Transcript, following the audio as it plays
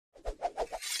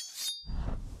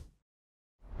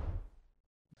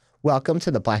Welcome to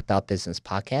the Black Belt Business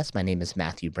Podcast. My name is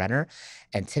Matthew Brenner,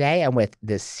 and today I'm with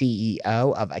the CEO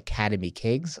of Academy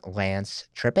Kings, Lance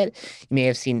Trippett. You may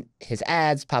have seen his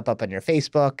ads pop up on your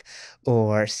Facebook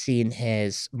or seen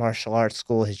his martial arts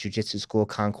school, his jiu-jitsu school,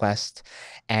 Conquest.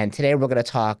 And today we're going to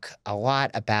talk a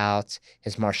lot about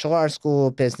his martial arts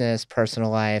school, business, personal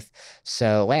life.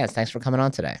 So, Lance, thanks for coming on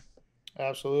today.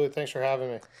 Absolutely. Thanks for having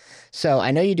me. So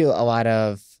I know you do a lot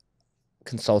of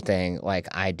consulting like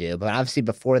I do, but obviously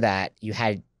before that, you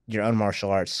had your own martial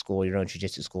arts school, your own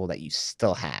jiu-jitsu school that you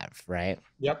still have, right?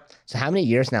 Yep. So how many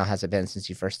years now has it been since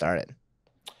you first started?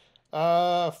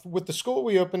 With the school,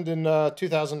 we opened in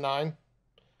 2009.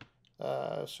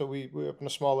 So we opened a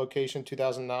small location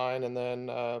 2009 and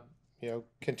then,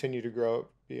 continue to grow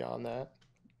beyond that.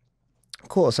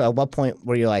 Cool. So at what point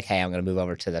were you like, hey, I'm going to move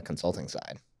over to the consulting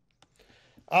side?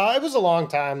 It was a long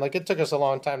time. Like it took us a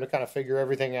long time to kind of figure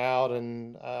everything out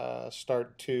and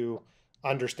start to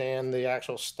understand the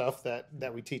actual stuff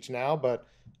that we teach now. But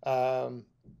um,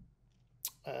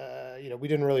 we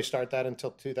didn't really start that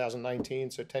until 2019,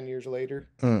 so 10 years later.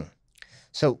 Hmm.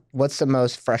 So what's the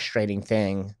most frustrating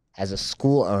thing as a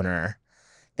school owner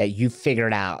that you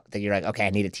figured out that you're like, okay, I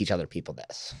need to teach other people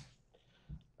this?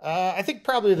 I think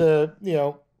probably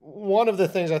one of the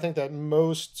things I think that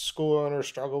most school owners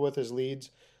struggle with is leads.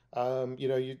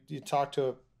 You talk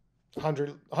to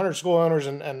 100 school owners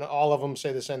and all of them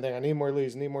say the same thing. I need more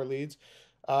leads, need more leads.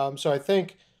 So I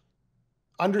think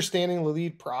understanding the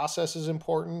lead process is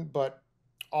important, but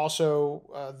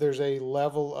also there's a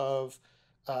level of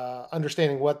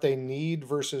understanding what they need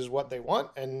versus what they want.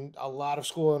 And a lot of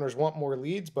school owners want more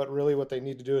leads, but really what they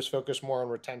need to do is focus more on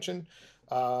retention.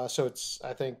 So it's,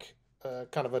 I think,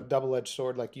 kind of a double-edged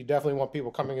sword. Like you definitely want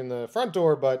people coming in the front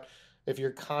door, but if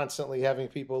you're constantly having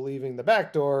people leaving the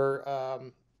back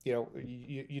door,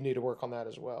 you need to work on that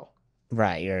as well.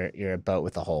 Right. You're a boat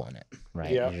with a hole in it,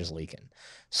 right? Yeah. You're just leaking.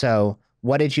 So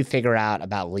what did you figure out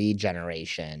about lead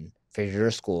generation for your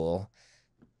school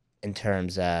in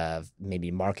terms of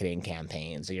maybe marketing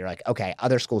campaigns? So you're like, okay,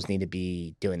 other schools need to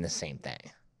be doing the same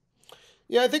thing.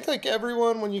 Yeah, I think like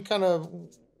everyone, when you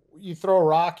throw a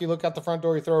rock, you look out the front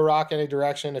door, you throw a rock any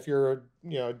direction. If you're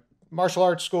martial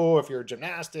arts school, if you're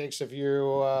gymnastics, if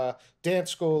you're dance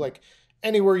school, like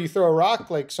anywhere you throw a rock,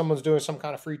 like someone's doing some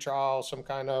kind of free trial, some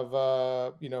kind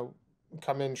of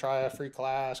come in, try a free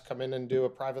class, come in and do a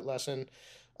private lesson.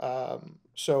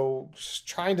 So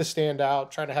trying to stand out,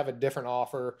 trying to have a different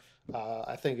offer,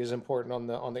 I think is important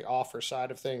on the offer side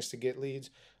of things to get leads.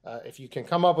 If you can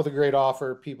come up with a great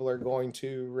offer, people are going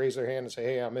to raise their hand and say,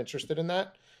 "Hey, I'm interested in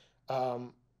that."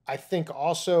 Um, I think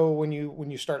also when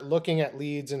you start looking at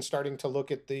leads and starting to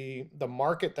look at the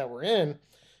market that we're in,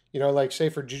 like say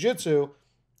for jujitsu,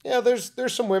 yeah, there's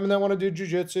some women that want to do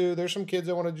jujitsu. There's some kids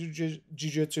that want to do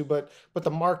jujitsu, but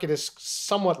the market is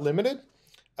somewhat limited.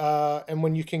 And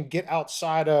when you can get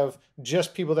outside of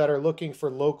just people that are looking for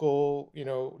local,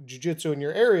 jujitsu in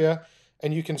your area,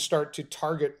 and you can start to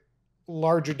target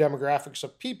larger demographics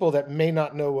of people that may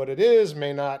not know what it is,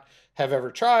 may not have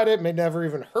ever tried it, may never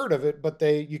even heard of it, but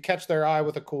you catch their eye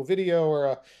with a cool video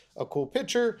or a cool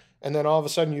picture, and then all of a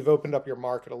sudden you've opened up your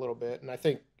market a little bit. And I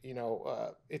think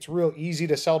it's real easy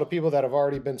to sell to people that have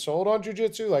already been sold on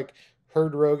jujitsu, like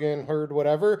heard Rogan, heard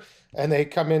whatever, and they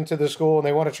come into the school and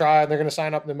they want to try and they're going to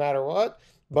sign up no matter what.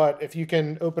 But if you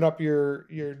can open up your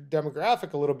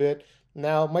demographic a little bit,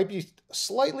 now it might be a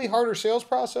slightly harder sales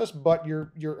process, but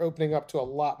you're opening up to a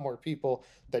lot more people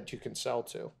that you can sell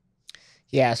to.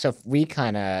 Yeah, so we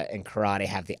kind of in karate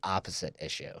have the opposite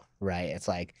issue, right? It's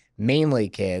like mainly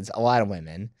kids, a lot of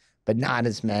women, but not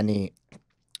as many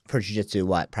for jiu-jitsu.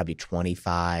 What, probably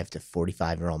 25 to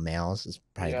 45-year-old males is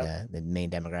probably Yeah. the main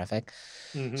demographic.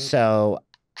 Hmm. So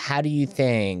how do you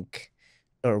think,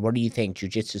 or what do you think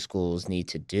jiu-jitsu schools need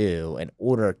to do in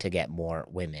order to get more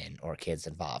women or kids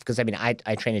involved? Because I mean,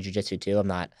 I train in jiu-jitsu too. I'm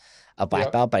not a black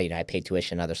Yeah. belt, but I pay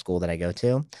tuition at another school that I go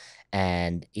to.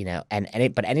 And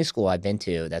but any school I've been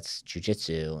to that's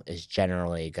jiu-jitsu is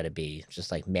generally going to be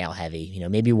just like male heavy,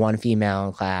 maybe one female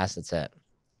in class. That's it.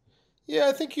 Yeah,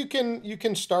 I think you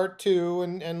can start to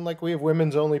and like we have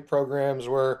women's only programs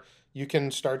where you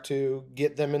can start to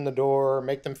get them in the door,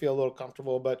 make them feel a little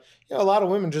comfortable. But a lot of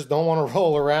women just don't want to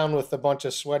roll around with a bunch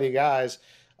of sweaty guys,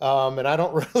 and I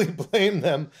don't really blame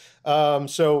them.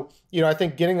 So I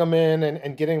think getting them in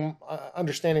and getting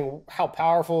understanding how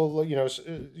powerful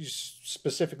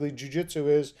specifically jujitsu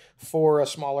is for a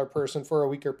smaller person, for a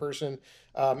weaker person.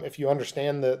 If you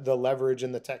understand the leverage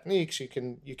and the techniques, you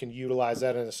can utilize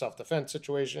that in a self defense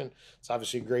situation. It's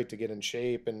obviously great to get in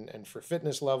shape and for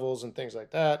fitness levels and things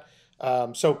like that.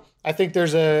 So I think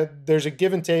there's a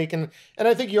give and take, and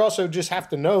I think you also just have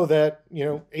to know that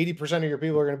 80% of your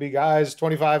people are going to be guys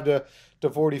 25 to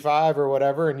 45 or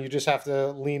whatever, and you just have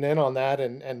to lean in on that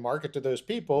and market to those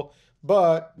people,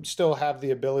 but still have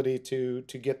the ability to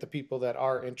get the people that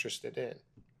are interested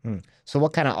in. So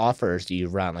what kind of offers do you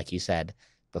run? Like you said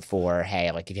before,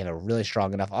 hey, like if you have a really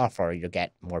strong enough offer, you'll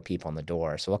get more people in the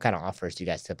door. So what kind of offers do you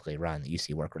guys typically run that you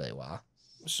see work really well?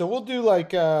 So we'll do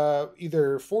like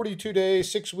either 42-day,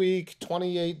 6 week,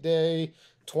 28-day,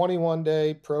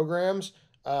 21-day programs.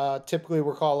 Typically,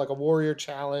 we're called like a warrior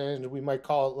challenge. We might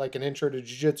call it like an intro to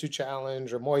jiu-jitsu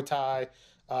challenge or Muay Thai,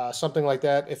 something like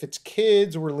that. If it's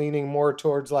kids, we're leaning more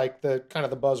towards like the kind of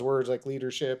the buzzwords like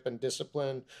leadership and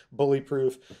discipline, bully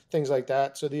proof, things like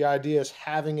that. So the idea is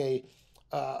having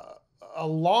uh, a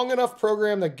long enough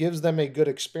program that gives them a good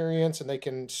experience and they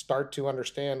can start to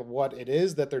understand what it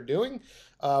is that they're doing,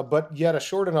 but yet a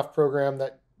short enough program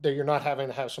that you're not having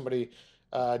to have somebody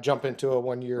jump into a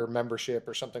 1 year membership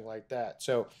or something like that.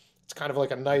 So it's kind of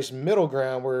like a nice middle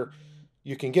ground where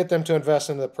you can get them to invest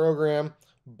into the program,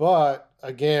 but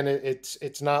again,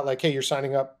 it's not like, hey, you're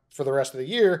signing up for the rest of the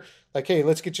year. Like, hey,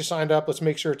 let's get you signed up. Let's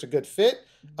make sure it's a good fit.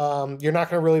 You're not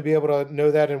going to really be able to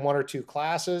know that in 1 or 2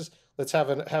 classes. Let's have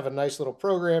a nice little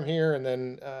program here, and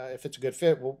then if it's a good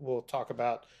fit, we'll talk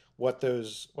about what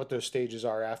those stages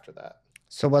are after that.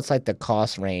 So what's like the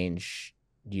cost range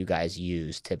you guys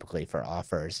use typically for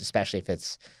offers, especially if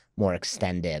it's more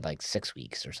extended, like 6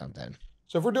 weeks or something?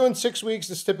 So if we're doing 6 weeks,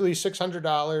 it's typically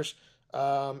 $600.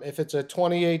 If it's a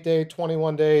 28-day,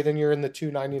 21-day, then you're in the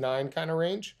 $299 kind of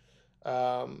range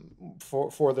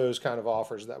for those kind of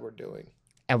offers that we're doing.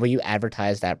 And will you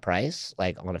advertise that price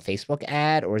like on a Facebook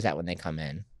ad, or is that when they come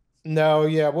in? No,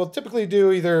 yeah, we'll typically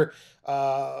do either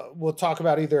we'll talk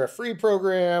about either a free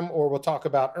program or we'll talk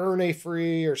about earn a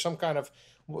free or some kind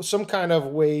of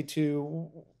way to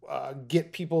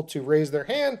get people to raise their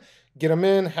hand, get them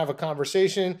in, have a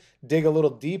conversation, dig a little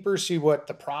deeper, see what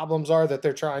the problems are that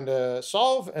they're trying to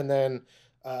solve, and then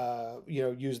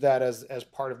use that as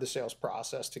part of the sales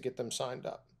process to get them signed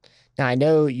up. Now I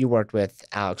know you worked with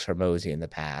Alex Hormozy in the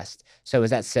past. So is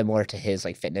that similar to his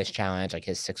like fitness challenge, like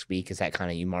his 6 week? Is that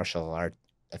kind of you martial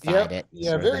artified Yep. it Yeah.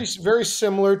 sort of Very, thing? very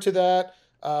similar to that.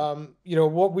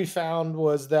 What we found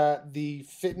was that the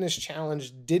fitness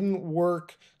challenge didn't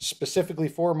work specifically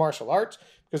for martial arts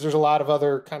because there's a lot of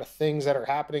other kind of things that are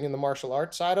happening in the martial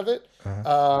arts side of it.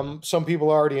 Uh-huh. Some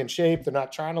people are already in shape; they're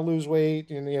not trying to lose weight,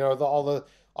 and all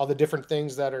the different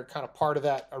things that are kind of part of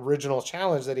that original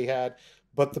challenge that he had.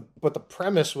 But the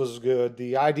premise was good,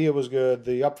 the idea was good,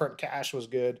 the upfront cash was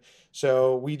good.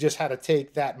 So we just had to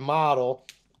take that model,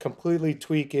 completely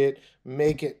tweak it,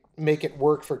 make it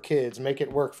work for kids, make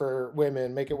it work for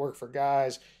women, make it work for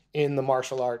guys in the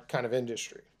martial art kind of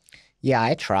industry. Yeah,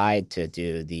 I tried to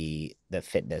do the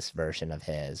fitness version of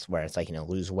his where it's like,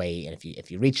 lose weight, and if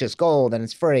you reach this goal, then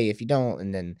it's free. If you don't,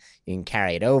 and then you can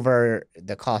carry it over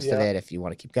the cost of Yeah, it if you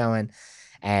want to keep going.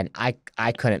 And I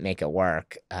couldn't make it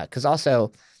work because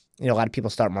also, a lot of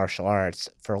people start martial arts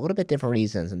for a little bit different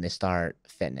reasons than they start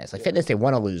fitness. Like yeah, fitness, they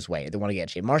want to lose weight, they want to get in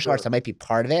shape. Martial arts, sure. that might be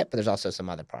part of it, but there's also some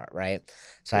other part, right?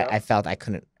 So I, Yeah, I felt I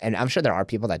couldn't, and I'm sure there are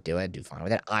people that do it, do fine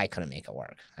with it. I couldn't make it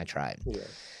work. I tried. yeah.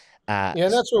 Uh, Yeah,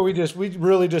 and that's what we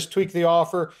really just tweaked the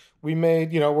offer. We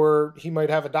made, where he might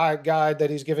have a diet guide that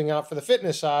he's giving out for the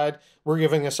fitness side. We're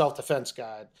giving a self-defense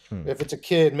guide. hmm. If it's a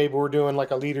kid, maybe we're doing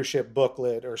like a leadership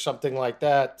booklet or something like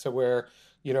that to where,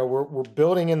 we're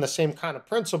building in the same kind of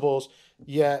principles,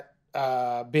 yet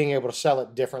being able to sell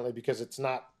it differently because it's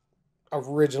not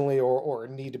originally or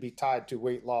need to be tied to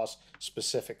weight loss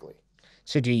specifically.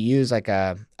 So do you use like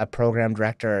a program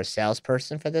director or a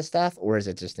salesperson for this stuff, or is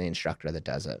it just the instructor that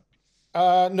does it?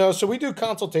 No, so we do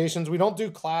consultations. We don't do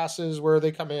classes where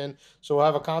they come in. So we'll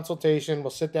have a consultation.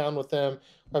 We'll sit down with them,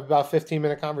 have about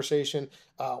 15-minute conversation,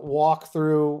 walk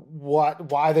through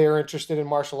why they are interested in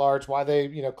martial arts, why they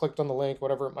clicked on the link,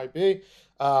 whatever it might be.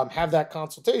 Have that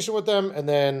consultation with them, and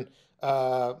then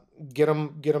uh, get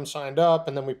them signed up,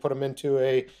 and then we put them into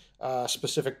a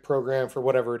specific program for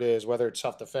whatever it is, whether it's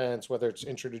self defense, whether it's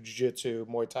intro to jiu-jitsu,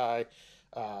 Muay Thai,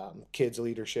 kids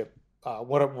leadership,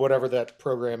 whatever that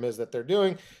program is that they're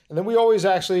doing. And then we always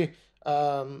actually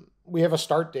we have a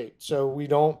start date, so we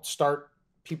don't start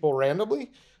people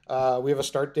randomly. We have a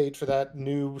start date for that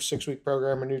new 6 week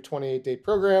program, a new 28-day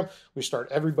program. We start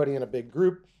everybody in a big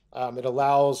group. It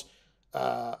allows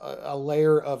a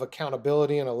layer of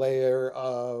accountability and a layer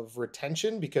of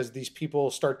retention because these people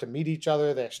start to meet each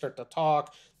other, they start to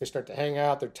talk, they start to hang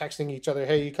out, they're texting each other,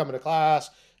 hey, you coming to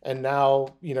class? And now,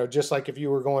 just like if you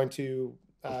were going to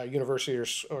university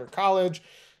or college,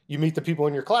 you meet the people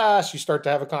in your class, you start to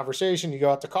have a conversation, you go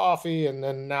out to coffee, and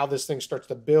then now this thing starts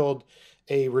to build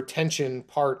a retention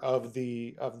part of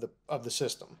the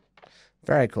system.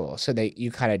 Very cool. So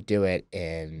you kind of do it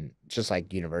in just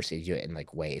like universities, you do it in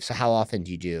like waves. So how often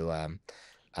do you do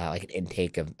like an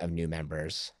intake of new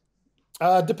members?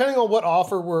 Depending on what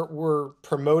offer we're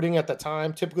promoting at the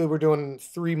time, typically we're doing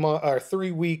 3 month or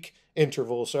 3 week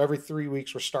intervals. So every 3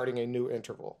 weeks we're starting a new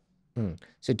interval.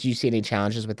 So do you see any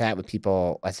challenges with that with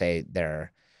people? Let's say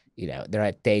they're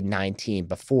at day 19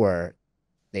 before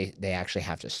they actually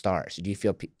have to start. So do you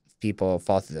feel people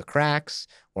fall through the cracks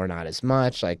or not as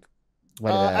much? Like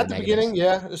what are the At the negatives? beginning,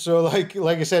 yeah. So like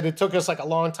I said, it took us like a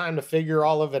long time to figure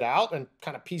all of it out and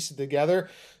kind of piece it together.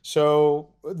 So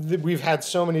we've had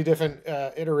so many different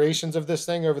iterations of this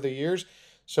thing over the years.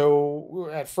 So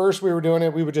at first we were doing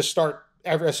it, we would just start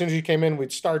as soon as you came in,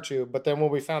 we'd start you. But then what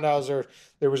we found out is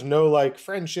there was no like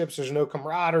friendships, there's no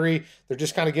camaraderie. They're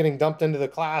just kind of getting dumped into the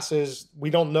classes. We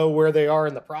don't know where they are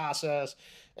in the process.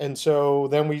 And so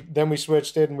then we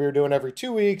switched it and we were doing every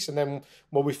 2 weeks. And then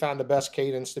what we found the best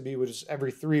cadence to be was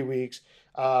every 3 weeks.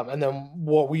 And then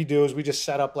what we do is we just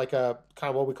set up like a kind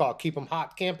of what we call a keep them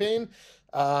hot campaign.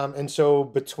 And so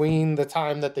between the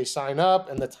time that they sign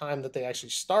up and the time that they actually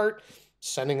start,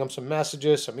 sending them some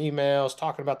messages, some emails,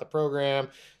 talking about the program,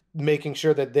 making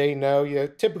sure that they know,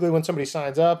 typically when somebody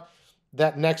signs up,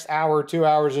 that next hour, 2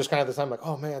 hours is kind of the time like,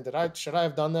 oh man, should I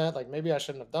have done that? Like maybe I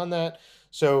shouldn't have done that.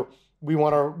 So we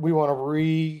want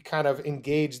to kind of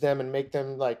engage them and make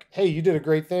them like, hey, you did a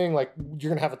great thing. Like you're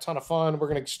going to have a ton of fun. We're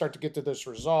going to start to get to this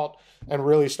result and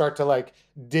really start to like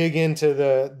dig into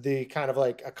the kind of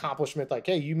like accomplishment. Like,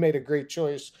 hey, you made a great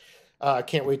choice. I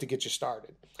can't wait to get you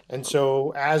started. And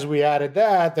so as we added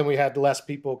that, then we had less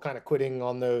people kind of quitting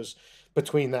on those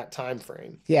between that time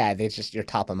frame. Yeah, you're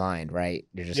top of mind, right?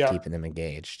 You're just Yeah. keeping them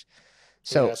engaged. Yeah.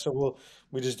 So So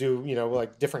we just do,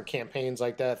 like different campaigns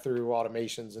like that through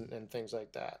automations and things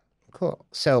like that. cool.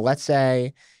 So let's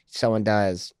say someone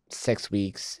does 6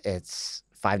 weeks, it's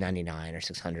 $599 or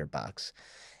 $600.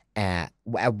 At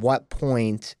what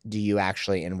point do you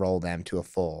actually enroll them to a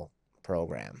full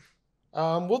program?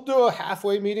 We'll do a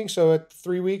halfway meeting. So at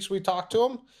 3 weeks, we talk to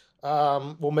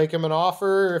them. We'll make them an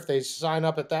offer. If they sign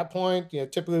up at that point,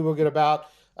 typically we'll get about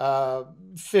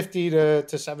 50 to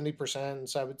 70%.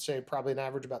 So I would say probably an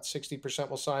average about 60%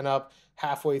 will sign up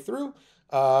halfway through.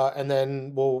 And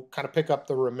then we'll kind of pick up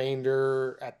the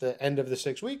remainder at the end of the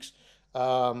 6 weeks.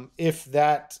 If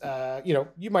that,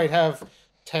 you might have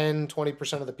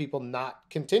 10-20% of the people not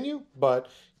continue, but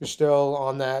you're still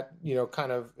on that,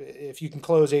 kind of, if you can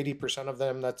close 80% of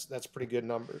them, that's pretty good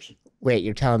numbers. Wait,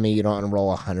 you're telling me you don't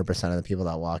enroll 100% of the people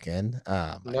that walk in?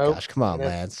 Oh my Nope. gosh, come on, And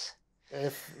Lance.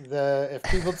 if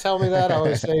people tell me that, I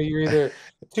always say you're either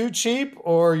too cheap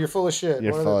or you're full of shit.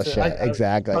 You're One of full the of two. shit. I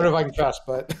Exactly. don't know if I can trust,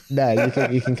 but No,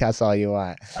 you can cuss all you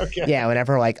want. okay. Yeah,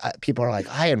 whenever like people are like,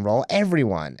 I enroll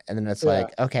everyone, and then it's Yeah.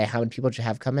 like, okay, how many people did you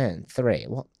have come in? 3.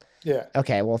 Well, Yeah.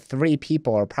 okay, well, 3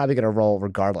 people are probably gonna roll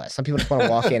regardless. Some people just want to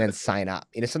walk in and sign up.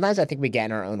 Sometimes I think we get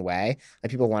in our own way. Like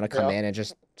people want to come Yeah. in and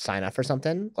just sign up for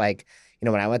something. Like,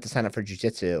 when I went to sign up for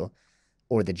jujitsu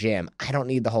or the gym, I don't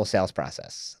need the whole sales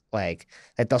process. Like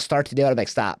they'll start to do it. I'm like,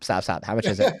 stop. How much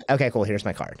is it? Okay, cool. Here's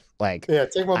my card. Like, Yeah.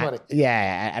 Take my money.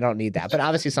 I don't need that. But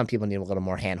obviously, some people need a little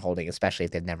more hand holding, especially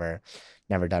if they've never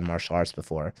done martial arts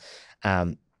before.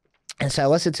 And so I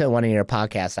listened to one of your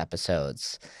podcast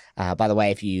episodes. By the way,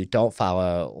 if you don't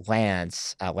follow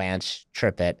Lance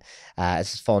Trippett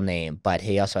is his full name, but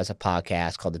he also has a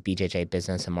podcast called the BJJ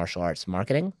Business and Martial Arts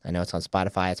Marketing. I know it's on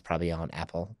Spotify. It's probably on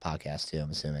Apple Podcasts too,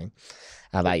 I'm assuming.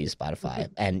 I use Spotify.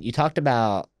 And you talked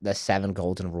about the 7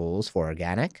 golden rules for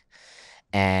organic.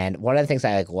 And one of the things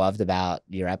I loved about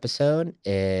your episode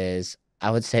is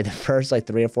I would say the first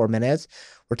 3 or 4 minutes,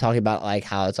 we're talking about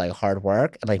how it's hard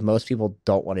work. And most people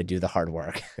don't want to do the hard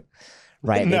work,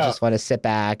 right? No. They just want to sit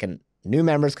back and new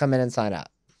members come in and sign up,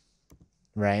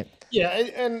 right? Yeah.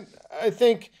 And I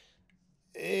think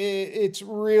it's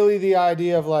really the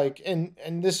idea of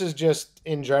and this is just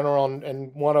in general.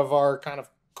 And one of our kind of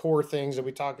core things that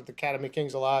we talk at the Academy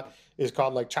Kings a lot is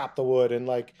called chop the wood. And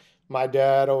my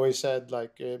dad always said,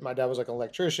 my dad was an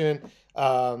electrician.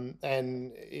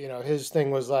 And his thing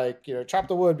was chop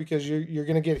the wood because you're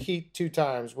going to get heat 2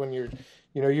 times when you're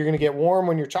going to get warm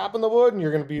when you're chopping the wood and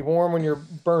you're going to be warm when you're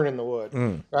burning the wood.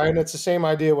 Right. And it's the same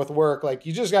idea with work.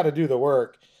 You just got to do the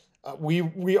work.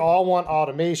 We all want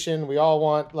automation. We all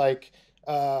want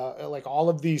all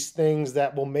of these things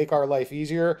that will make our life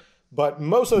easier. But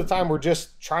most of the time we're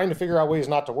just trying to figure out ways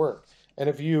not to work. And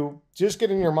if you just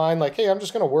get in your mind hey, I'm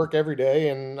just going to work every day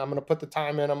and I'm going to put the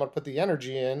time in, I'm going to put the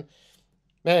energy in,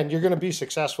 man, you're going to be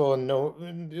successful and no,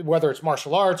 whether it's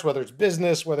martial arts, whether it's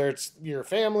business, whether it's your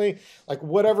family, like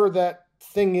whatever that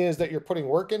thing is that you're putting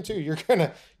work into, you're going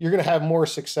to have more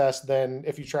success than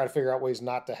if you try to figure out ways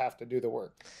not to have to do the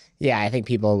work. Yeah, I think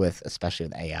people with, especially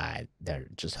with AI, they're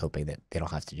just hoping that they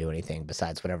don't have to do anything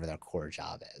besides whatever their core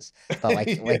job is. But like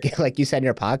Yeah. like you said in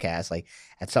your podcast, like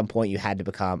at some point you had to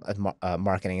become a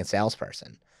marketing and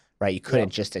salesperson, right? You couldn't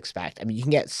Yep. just expect. I mean, you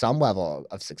can get some level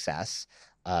of success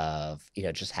of,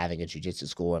 just having a jujitsu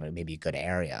school in maybe a good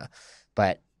area,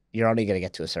 but you're only going to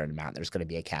get to a certain amount. There's going to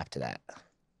be a cap to that.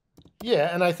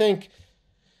 Yeah, and I think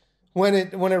when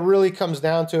it really comes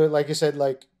down to it, like I said,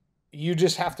 like you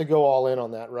just have to go all in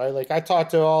on that, right? Like I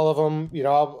talked to all of them,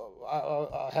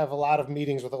 I'll have a lot of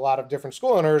meetings with a lot of different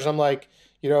school owners. I'm like,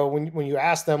 when you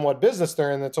ask them what business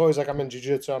they're in, it's always like, I'm in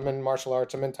jujitsu, I'm in martial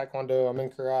arts, I'm in taekwondo, I'm in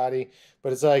karate,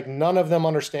 but it's like none of them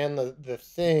understand the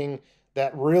thing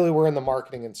that really we're in the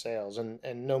marketing and sales, and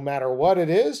no matter what it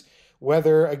is,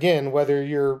 whether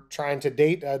you're trying to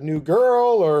date a new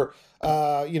girl or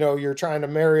you're trying to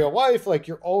marry a wife, like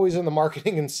you're always in the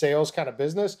marketing and sales kind of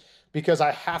business because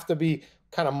I have to be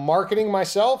kind of marketing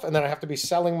myself and then I have to be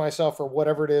selling myself for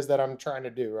whatever it is that I'm trying to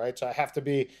do, right? So I have to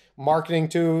be marketing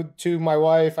to my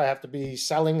wife. I have to be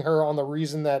selling her on the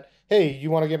reason that, hey, you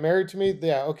want to get married to me?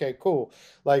 Yeah, okay, cool.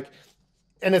 Like,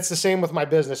 and it's the same with my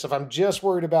business. If I'm just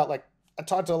worried about, like, I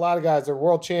talk to a lot of guys, they're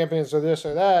world champions or this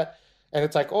or that, and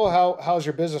it's like, oh, how's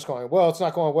your business going? Well, it's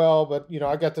not going well, but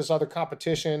I got this other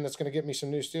competition that's going to get me some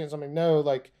new students. I mean, no,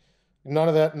 like none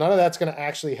of that's going to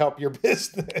actually help your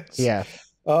business, Yeah.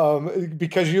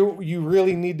 because you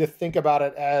really need to think about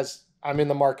it as I'm in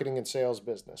the marketing and sales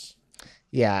business.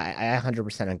 Yeah, I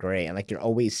 100% agree. And like you're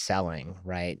always selling,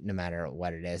 right? No matter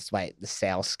what it is. Why the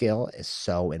sales skill is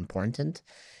so important.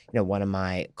 One of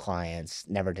my clients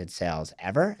never did sales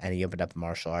ever, and he opened up a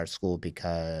martial arts school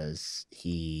because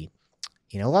he,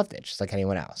 loved it, just like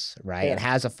anyone else, right? And Yeah,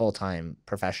 has a full-time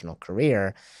professional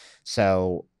career.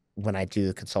 So when I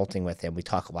do consulting with him, we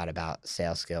talk a lot about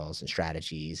sales skills and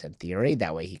strategies and theory.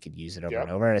 That way he could use it over and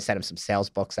yep. over. And I sent him some sales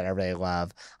books that I really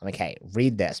love. I'm like, hey,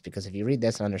 read this, because if you read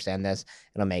this and understand this,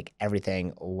 it'll make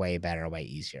everything way better, way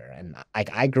easier. And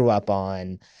I grew up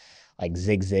on like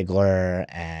Zig Ziglar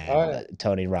Oh and yeah.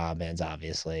 Tony Robbins,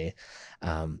 obviously.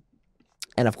 Um,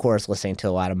 and of course, listening to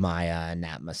a lot of Maya and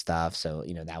Natma stuff. So,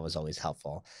 that was always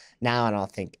helpful. Now, I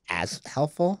don't think as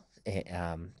helpful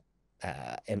in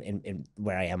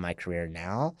where I am in my career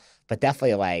now, but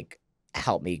definitely like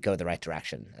help me go the right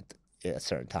direction at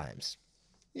certain times.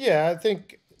 Yeah, I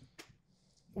think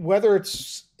whether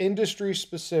it's industry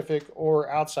specific or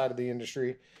outside of the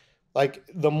industry, like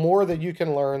the more that you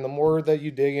can learn, the more that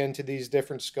you dig into these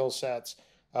different skill sets,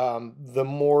 the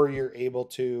more you're able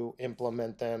to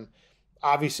implement them.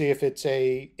 Obviously, if it's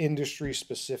a industry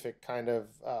specific kind of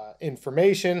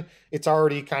information, it's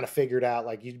already kind of figured out.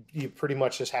 Like you pretty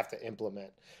much just have to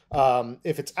implement.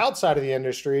 If it's outside of the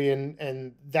industry,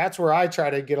 and that's where I try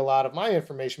to get a lot of my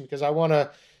information, because I want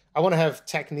to have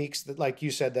techniques that, like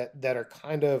you said, that are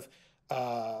kind of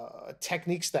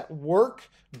techniques that work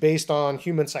based on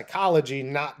human psychology,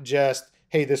 not just,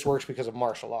 hey, this works because of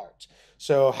martial arts.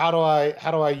 So how do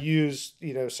I use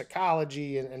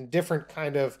psychology and different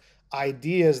kind of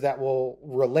ideas that will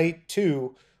relate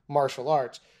to martial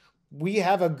arts? We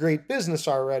have a great business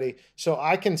already, so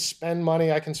I can spend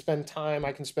money, I can spend time,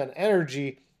 I can spend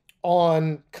energy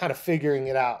on kind of figuring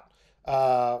it out.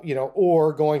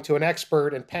 Or going to an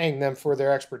expert and paying them for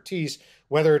their expertise,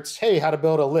 whether it's, hey, how to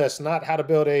build a list, not how to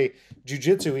build a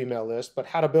jujitsu email list, but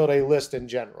how to build a list in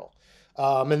general.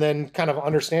 And then kind of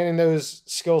understanding those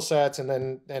skill sets and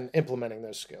then implementing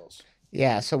those skills.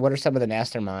 Yeah. So, what are some of the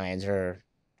masterminds or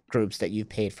groups that you've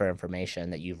paid for information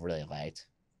that you've really liked?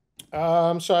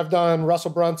 So I've done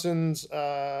Russell Brunson's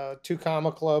Two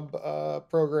Comma Club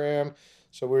program.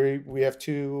 So we have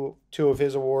two of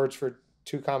his awards for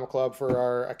Two Comma Club for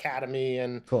our academy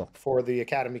and Cool. for the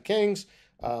Academy Kings.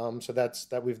 So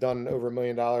that we've done over $1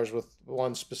 million with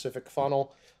one specific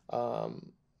funnel.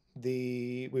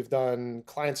 We've done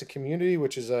Clients and Community,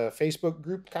 which is a Facebook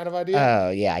group kind of idea. Oh,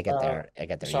 yeah. I get Uh, their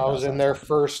so I was emails all in the their time.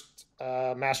 first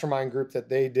mastermind group that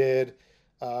they did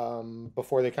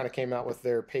before they kind of came out with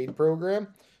their paid program.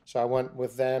 So I went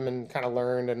with them and kind of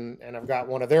learned, and I've got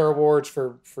one of their awards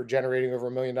for generating over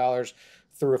 $1 million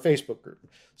through a Facebook group.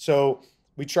 So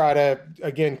we try to,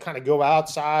 again, kind of go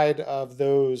outside of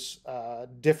those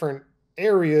different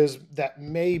areas that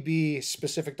may be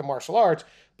specific to martial arts,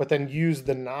 but then use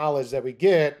the knowledge that we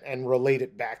get and relate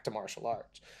it back to martial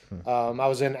arts. Hmm. I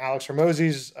was in Alex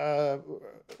Hormozzi's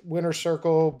winner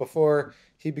circle before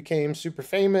he became super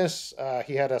famous.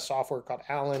 He had a software called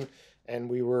Alan, and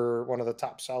we were one of the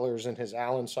top sellers in his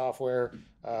Allen software,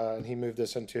 and he moved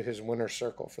us into his winner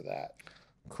circle for that.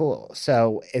 Cool.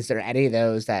 So is there any of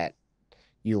those that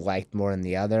you liked more than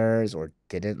the others or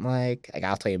didn't like? Like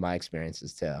I'll tell you my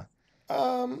experiences too.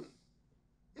 Um,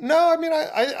 no, I mean,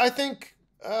 I think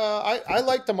I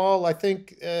liked them all. I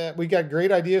think we got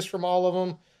great ideas from all of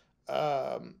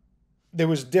them. There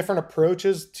was different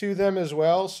approaches to them as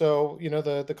well. So,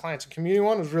 the clients and community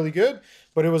one was really good,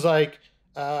 but it was like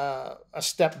a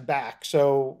step back.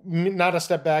 So not a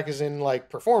step back as in like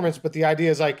performance, but the idea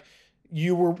is like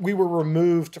we were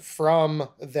removed from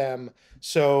them.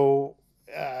 So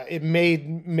it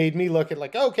made me look at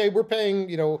like, okay, we're paying,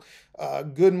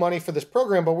 good money for this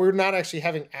program, but we're not actually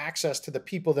having access to the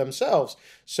people themselves.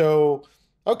 So,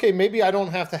 okay, maybe I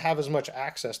don't have to have as much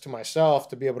access to myself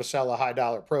to be able to sell a high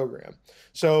dollar program.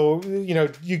 So,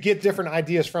 you get different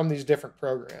ideas from these different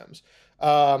programs.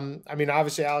 I mean,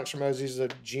 obviously, Alex Ramosi is a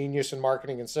genius in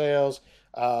marketing and sales.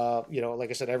 Like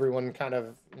I said, everyone kind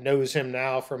of knows him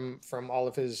now from all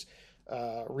of his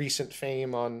recent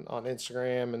fame on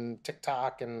Instagram and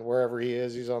TikTok and wherever he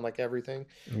is. He's on like everything.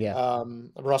 Yeah.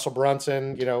 Russell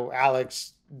Brunson,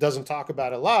 Alex doesn't talk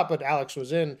about it a lot, but Alex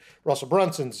was in Russell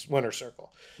Brunson's winner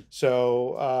circle.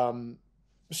 So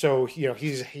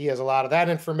he has a lot of that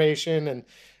information, and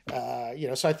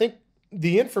so I think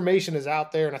the information is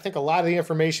out there, and I think a lot of the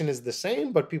information is the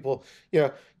same, but people, you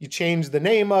change the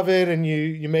name of it and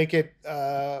you make it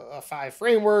 5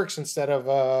 frameworks instead of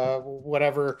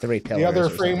whatever 3 the other pillars or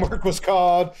something. framework was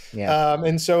called. Yeah.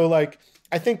 And so like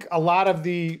I think a lot of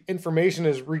the information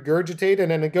is regurgitated,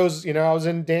 and then it goes. I was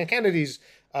in Dan Kennedy's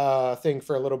thing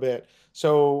for a little bit,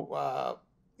 so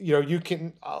you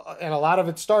can, and a lot of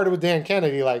it started with Dan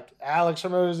Kennedy, like Alex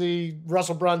Ramosi,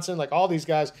 Russell Brunson, like all these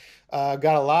guys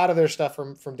got a lot of their stuff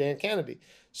from Dan Kennedy.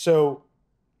 So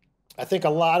I think a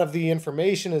lot of the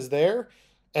information is there,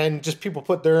 and just people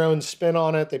put their own spin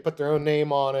on it. They put their own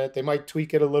name on it. They might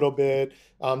tweak it a little bit.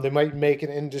 They might make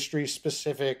an industry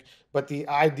specific, but the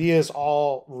ideas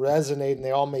all resonate and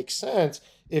they all make sense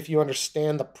if you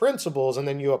understand the principles and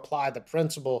then you apply the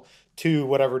principle to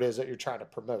whatever it is that you're trying to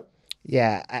promote.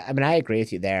 Yeah. I mean, I agree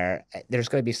with you there. There's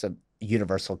going to be some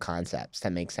universal concepts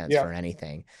that make sense Yeah. for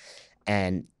anything.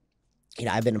 And,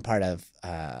 I've been a part of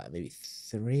maybe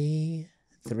three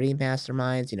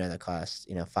masterminds, that cost,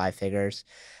 5 figures.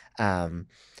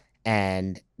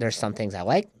 And there's some things I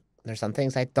like, there's some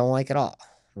things I don't like at all.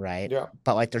 Right. Yeah.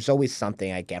 But like, there's always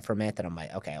something I get from it that I'm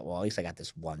like, okay, well, at least I got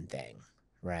this one thing.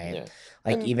 Right. Yeah.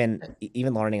 Like And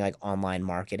even learning like online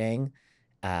marketing,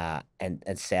 and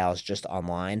sales just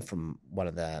online from one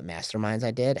of the masterminds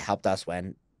I did helped us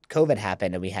when COVID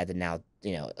happened and we had to now,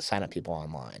 sign up people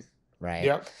online. Right.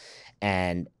 yeah.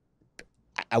 And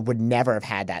I would never have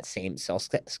had that same skill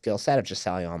set of just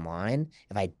selling online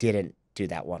if I didn't do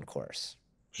that one course.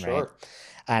 Right. Sure.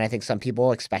 And I think some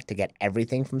people expect to get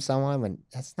everything from someone when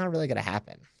that's not really going to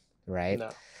happen. Right. No.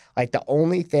 Like the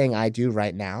only thing I do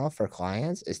right now for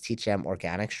clients is teach them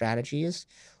organic strategies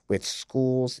with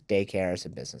schools, daycares,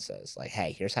 and businesses. Like,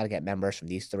 hey, here's how to get members from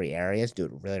these 3 areas. Do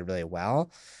it really, really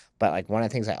well. But like one of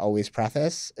the things I always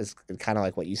preface is kind of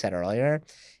like what you said earlier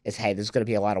is, hey, this is going to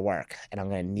be a lot of work, and I'm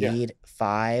going to need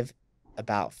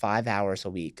about 5 hours a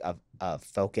week of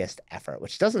focused effort,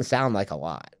 which doesn't sound like a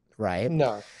lot, right?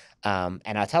 No. And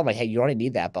I'll tell them like, hey, you already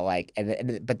need that, but like,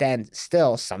 but then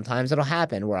still sometimes it'll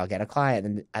happen where I'll get a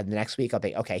client and the next week I'll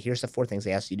be, okay, here's the 4 things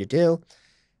they asked you to do.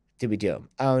 Did we do them?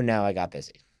 Oh no, I got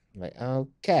busy. I'm like,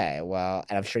 okay, well,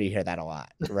 and I'm sure you hear that a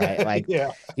lot, right? Like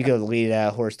Yeah. you could lead a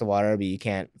horse to water, but you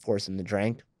can't force him to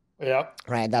drink. Yeah.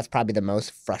 Right. That's probably the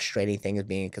most frustrating thing of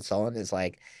being a consultant is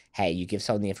like, hey, you give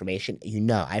someone the information,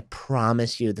 I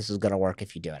promise you this is going to work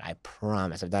if you do it. I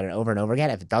promise. I've done it over and over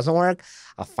again. If it doesn't work,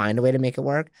 I'll find a way to make it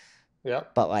work. Yeah.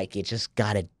 But like, you just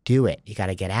got to do it. You got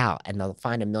to get out, and they'll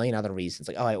find a million other reasons.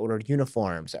 Like, oh, I ordered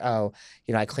uniforms. Or, oh,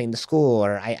 I cleaned the school,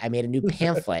 or I made a new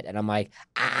pamphlet. And I'm like,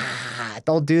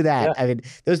 don't do that. Yeah. I mean,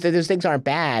 those things aren't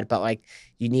bad, but like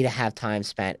you need to have time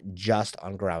spent just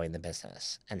on growing the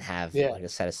business and have like a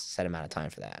set amount of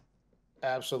time for that.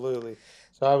 Absolutely.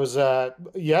 So I was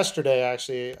yesterday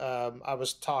actually. I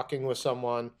was talking with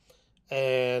someone,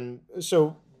 and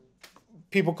so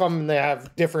people come and they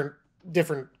have different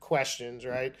questions,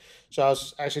 right? So I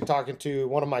was actually talking to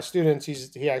one of my students.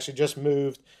 He actually just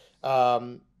moved,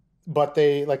 but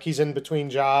he's in between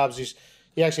jobs.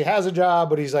 He actually has a job,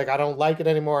 but he's like, I don't like it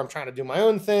anymore. I'm trying to do my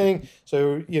own thing.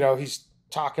 So he's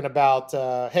talking about,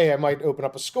 hey, I might open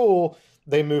up a school.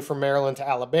 They moved from Maryland to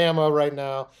Alabama right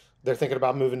now. They're thinking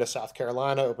about moving to South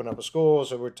Carolina, open up a school.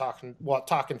 So we're talking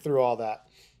through all that,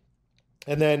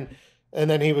 and then And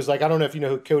then he was like, I don't know if you know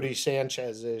who Cody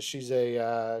Sanchez is. She's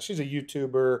a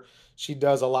YouTuber. She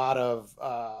does a lot of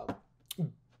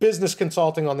business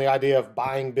consulting on the idea of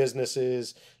buying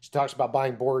businesses. She talks about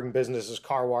buying boring businesses,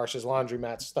 car washes,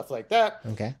 laundromats, stuff like that.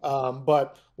 Okay.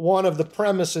 But one of the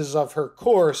premises of her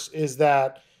course is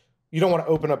that you don't want to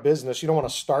open a business. You don't want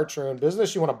to start your own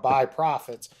business. You want to buy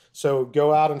profits. So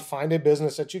go out and find a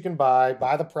business that you can buy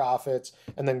the profits,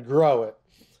 and then grow it.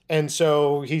 And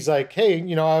so he's like, hey,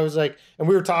 I was like, and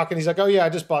we were talking. He's like, oh yeah, I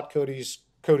just bought Cody's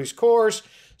course.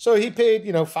 So he paid,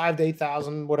 5 to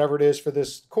 8,000, whatever it is, for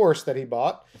this course that he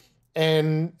bought.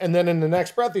 And then in the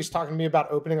next breath, he's talking to me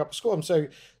about opening up a school. So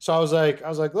I was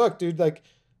like, look, dude, like,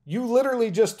 you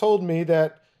literally just told me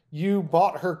that you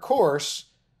bought her course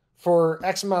for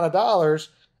X amount of dollars,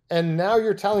 and now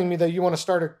you're telling me that you want to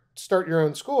start your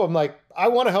own school. I'm like, I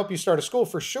want to help you start a school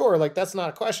for sure. Like, that's not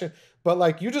a question. But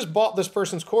like, you just bought this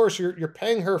person's course. You're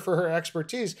paying her for her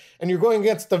expertise, and you're going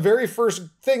against the very first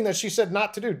thing that she said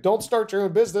not to do. Don't start your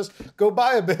own business. Go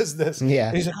buy a business. Yeah.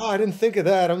 And he's like, oh, I didn't think of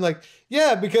that. I'm like,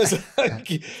 yeah, because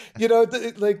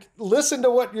like, listen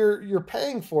to what you're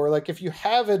paying for. Like, if you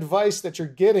have advice that you're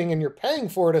getting and you're paying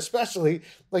for it, especially,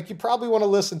 like, you probably want to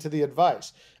listen to the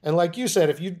advice. And like you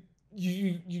said, if you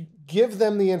give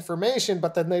them the information,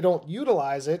 but then they don't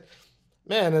utilize it,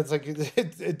 man, it's like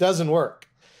it doesn't work.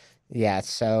 Yeah, it's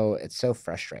so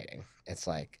frustrating. It's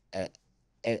like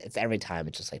it's every time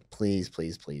it's just like, please,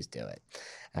 please, please do it.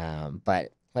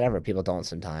 But whatever, people don't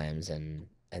sometimes, and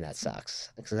that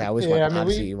sucks because I always want, Yeah, I mean,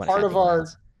 obviously we you want part happy of our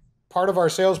lands. part of our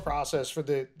sales process for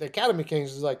the Academy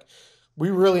Kings is like, we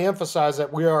really emphasize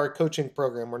that we are a coaching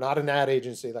program. We're not an ad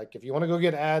agency. Like, if you want to go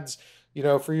get ads,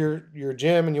 for your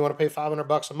gym, and you want to pay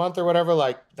 $500 a month or whatever,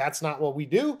 like, that's not what we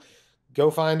do. Go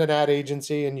find an ad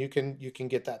agency, and you can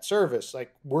get that service.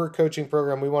 Like, we're a coaching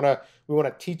program. We want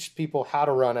to teach people how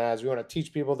to run ads. We want to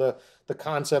teach people the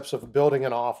concepts of building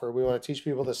an offer. We want to teach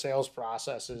people the sales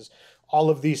processes, all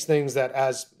of these things that,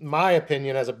 as my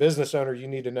opinion, as a business owner, you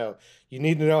need to know. You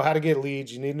need to know how to get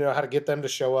leads. You need to know how to get them to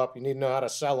show up. You need to know how to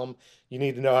sell them. You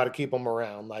need to know how to keep them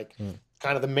around, like, Mm.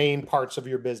 kind of the main parts of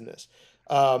your business.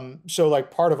 So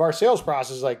like, part of our sales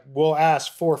process, like, we'll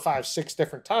ask 4, 5, 6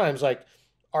 different times, like,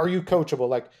 are you coachable?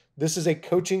 Like, this is a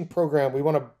coaching program. We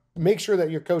want to make sure that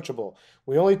you're coachable.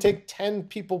 We only take 10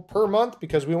 people per month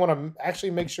because we want to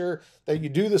actually make sure that you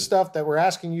do the stuff that we're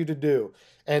asking you to do.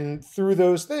 And through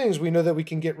those things, we know that we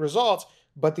can get results.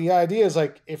 But the idea is,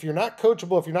 like, if you're not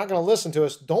coachable, if you're not going to listen to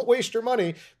us, don't waste your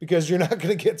money, because you're not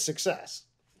going to get success.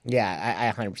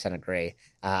 Yeah, I 100% agree.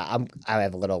 I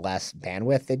have a little less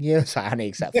bandwidth than you, so I only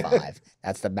accept 5.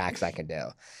 That's the max I can do.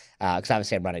 Because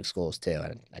obviously I'm running schools too,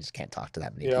 and I just can't talk to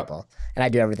that many Yeah. people. And I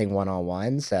do everything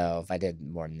one-on-one, so if I did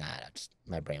more than that,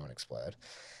 my brain would explode.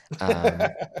 Um,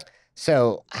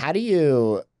 so how do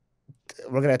you?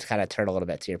 We're gonna kind of turn a little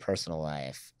bit to your personal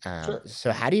life. Sure.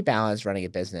 So how do you balance running a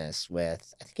business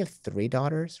with? I think you have 3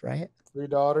 daughters, right? 3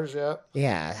 daughters. Yeah.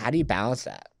 Yeah. How do you balance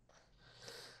that?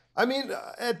 I mean,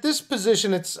 at this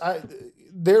position,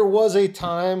 there was a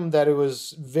time that it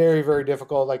was very, very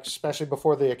difficult, like, especially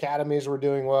before the academies were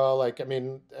doing well. Like, I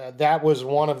mean, that was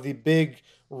one of the big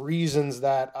reasons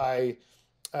that I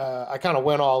kind of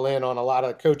went all in on a lot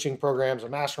of coaching programs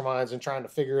and masterminds and trying to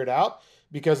figure it out,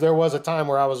 because there was a time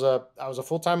where I was a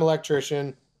full-time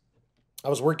electrician. I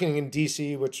was working in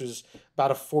DC, which is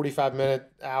about a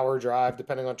 45-minute hour drive,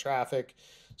 depending on traffic.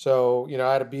 So,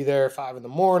 I had to be there 5 in the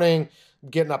morning,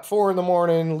 getting up 4 in the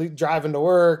morning, driving to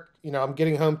work. I'm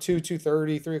getting home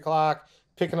 2:30, 3 o'clock,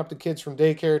 picking up the kids from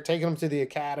daycare, taking them to the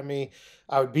academy.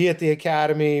 I would be at the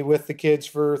academy with the kids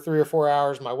for 3 or 4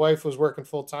 hours. My wife was working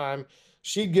full time.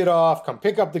 She'd get off, come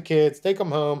pick up the kids, take them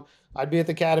home. I'd be at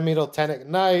the academy till 10 at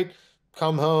night,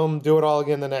 come home, do it all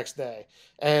again the next day.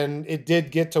 And it did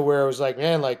get to where I was like,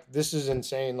 man, like, this is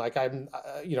insane. Like,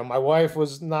 my wife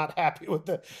was not happy with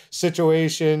the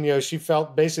situation. She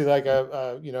felt basically like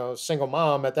a single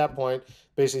mom at that point,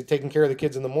 basically taking care of the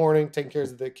kids in the morning, taking care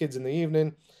of the kids in the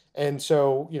evening. And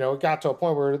so, it got to a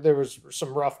point where there was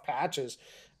some rough patches.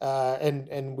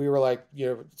 And we were like,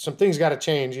 some things got to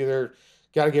change. Either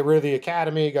got to get rid of the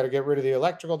academy, got to get rid of the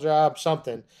electrical job,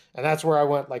 something. And that's where I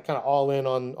went, like, kind of all in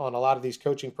on a lot of these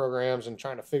coaching programs, and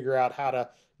trying to figure out how to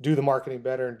do the marketing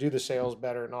better and do the sales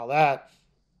better and all that.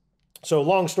 So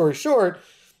long story short,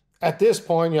 at this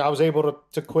point, I was able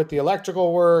to quit the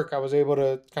electrical work. I was able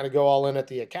to kind of go all in at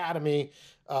the academy.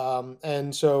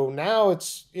 And so now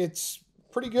it's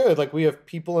pretty good. Like, we have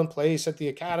people in place at the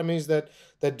academies that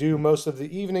do most of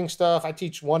the evening stuff. I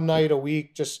teach one night a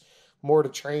week, just more to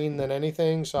train than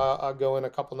anything. So I'll go in a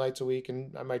couple nights a week,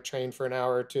 and I might train for an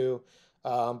hour or two.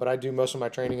 But I do most of my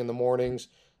training in the mornings.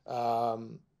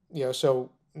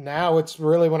 so now it's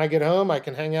really when I get home, I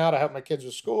can hang out. I help my kids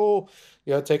with school,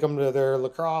 take them to their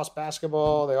lacrosse,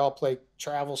 basketball. They all play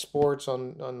travel sports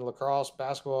on lacrosse,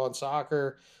 basketball, and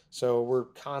soccer. So we're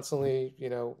constantly,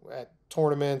 at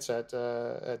tournaments, at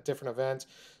different events.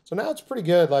 So now it's pretty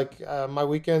good. Like my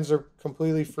weekends are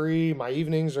completely free. My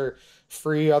evenings are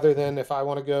free, other than if I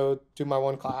want to go do my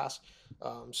one class.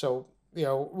 So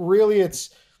really,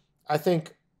 I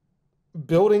think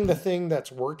building the thing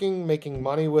that's working, making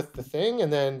money with the thing,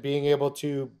 and then being able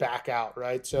to back out,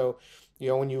 right? So,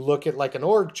 when you look at like an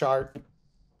org chart,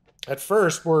 at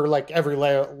first we're like every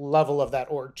level of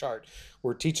that org chart.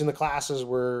 We're teaching the classes,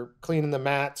 we're cleaning the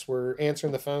mats, we're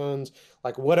answering the phones,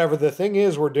 like whatever the thing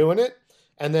is, we're doing it.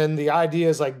 And then the idea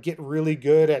is like get really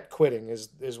good at quitting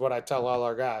is what I tell all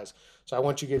our guys. So I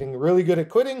want you getting really good at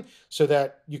quitting so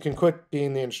that you can quit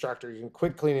being the instructor. You can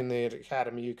quit cleaning the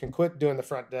academy. You can quit doing the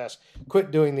front desk,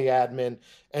 quit doing the admin.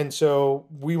 And so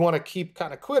we want to keep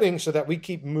kind of quitting so that we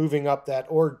keep moving up that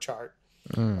org chart.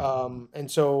 And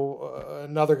so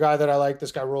another guy that I like,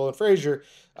 this guy, Roland Frazier,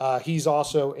 he's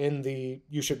also in the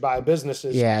you should buy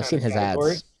businesses. Yeah, I've seen his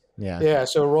category. Ads. Yeah. Yeah.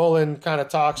 So Roland kind of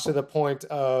talks to the point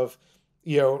of,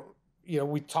 we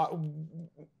talk,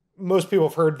 most people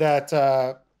have heard that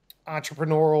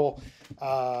entrepreneurial,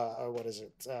 what is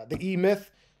it? The E-myth.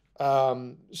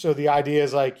 So the idea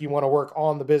is like, you want to work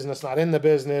on the business, not in the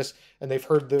business. And they've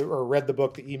heard or read the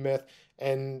book, The E-myth.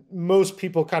 And most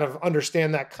people kind of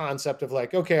understand that concept of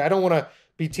like, okay, I don't want to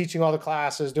be teaching all the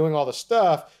classes, doing all the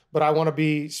stuff, but I want to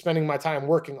be spending my time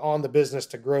working on the business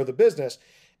to grow the business.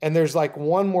 And there's like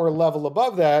one more level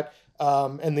above that.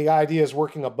 And the idea is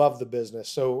working above the business.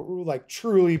 So like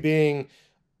truly being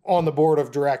on the board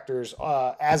of directors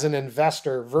as an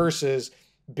investor versus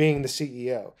being the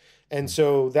CEO. And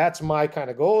so that's my kind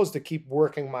of goal, is to keep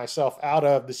working myself out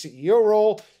of the CEO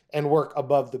role and work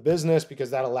above the business, because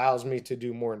that allows me to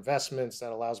do more investments.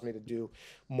 That allows me to do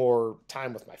more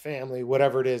time with my family,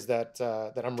 whatever it is that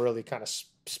I'm really kind of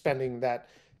spending that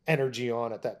energy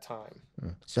on at that time.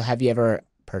 So have you ever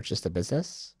purchased a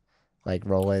business like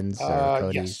Roland's or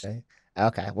Cody's? Yes.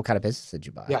 Okay. What kind of business did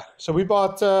you buy? Yeah. So we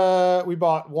bought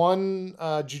one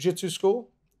jiu-jitsu school.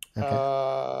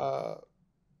 Okay.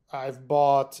 I've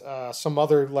bought some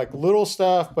other like little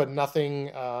stuff, but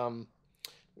nothing.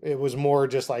 It was more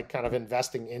just like kind of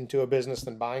investing into a business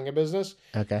than buying a business.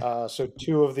 Okay. So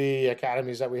two of the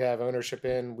academies that we have ownership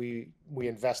in, we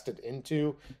invested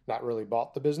into, not really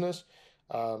bought the business.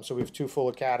 So we have two full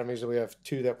academies, and we have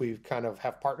two that we kind of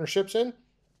have partnerships in.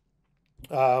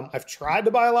 I've tried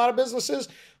to buy a lot of businesses,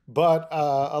 but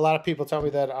a lot of people tell me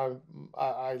that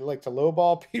I like to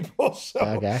lowball people. So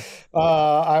Okay.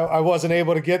 I wasn't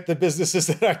able to get the businesses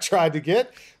that I tried to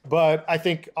get. But I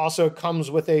think also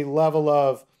comes with a level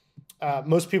of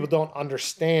most people don't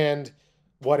understand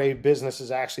what a business is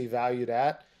actually valued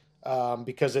at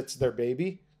because it's their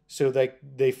baby. So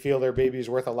they feel their baby is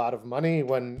worth a lot of money,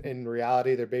 when in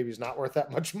reality their baby's not worth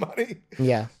that much money.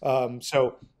 Yeah.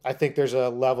 So I think there's a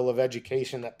level of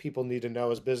education that people need to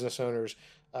know as business owners.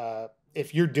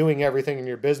 If you're doing everything in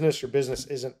your business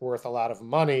isn't worth a lot of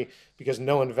money, because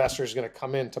no investor is going to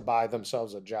come in to buy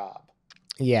themselves a job.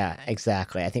 Yeah,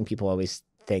 exactly. I think people always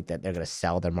think that they're going to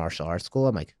sell their martial arts school.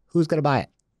 I'm like, who's going to buy it?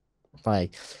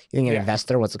 Like, you think an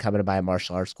investor wants to come in and buy a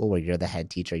martial arts school where you're the head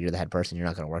teacher, you're the head person, you're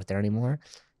not going to work there anymore?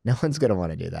 No one's going to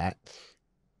want to do that.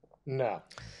 No,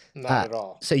 not at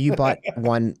all. So you bought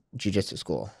one jiu-jitsu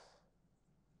school.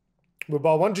 We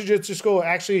bought one jiu-jitsu school.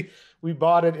 Actually, we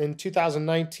bought it in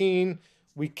 2019.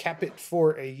 We kept it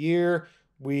for a year.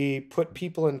 We put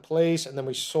people in place, and then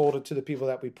we sold it to the people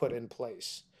that we put in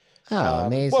place. Oh,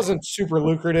 amazing. It wasn't super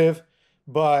lucrative,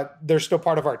 but they're still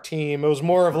part of our team. It was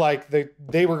more of like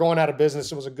they were going out of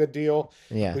business. It was a good deal.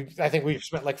 Yeah. I think we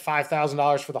spent like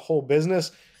 $5,000 for the whole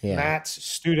business, mats,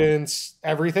 students,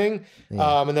 everything.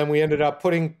 Yeah. And then we ended up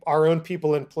putting our own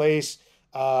people in place.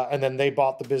 And then they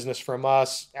bought the business from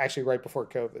us actually right before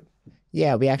COVID.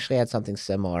 Yeah, we actually had something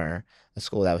similar, a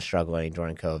school that was struggling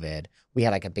during COVID. We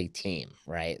had like a big team,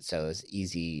 right? So it was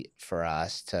easy for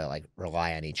us to like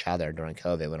rely on each other during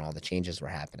COVID when all the changes were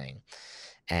happening.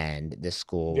 And this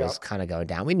school was kind of going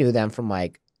down. We knew them from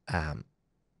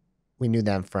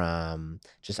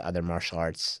just other martial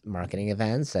arts marketing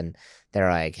events. And they're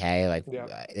like, hey, like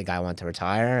the guy wanted to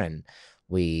retire, and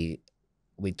we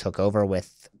took over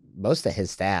with most of his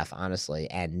staff, honestly.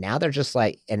 And now they're just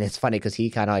like, and it's funny because he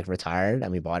kind of like retired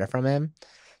and we bought it from him,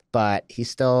 but he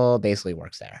still basically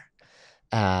works there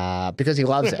because he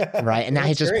loves it, right? And now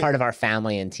he's just part of our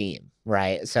family and team,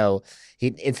 right? So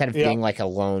he, instead of being like a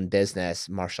lone business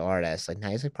martial artist, like now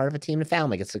he's like part of a team and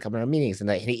family, gets to come to our meetings, and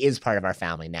he is part of our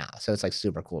family now. So it's like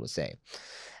super cool to see.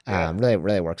 Yeah.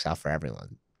 Really works out for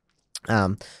everyone.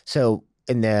 So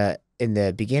in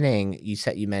the beginning,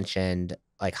 you mentioned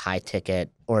like high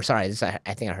ticket, or sorry,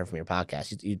 I think I heard from your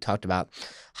podcast. You talked about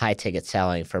high ticket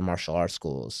selling for martial arts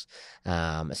schools,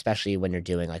 especially when you're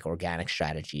doing like organic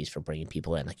strategies for bringing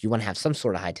people in. Like you want to have some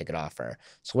sort of high ticket offer.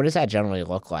 So what does that generally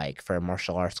look like for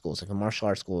martial arts schools? Like in martial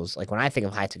arts schools, like when I think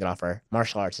of high ticket offer,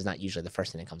 martial arts is not usually the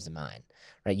first thing that comes to mind,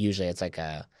 right? Usually it's like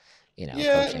a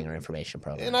Yeah, coaching or information and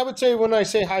program. I would say when I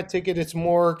say high ticket, it's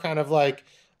more kind of like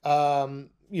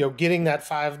getting that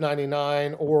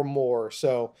 599 or more.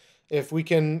 So if we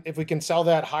can sell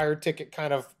that higher ticket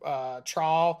kind of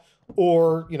trial,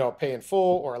 or pay in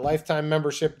full, or a lifetime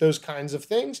membership, those kinds of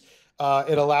things,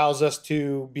 it allows us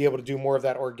to be able to do more of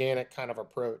that organic kind of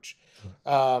approach,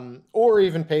 or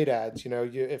even paid ads.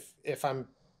 If I'm,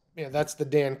 that's the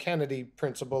Dan Kennedy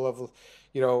principle of,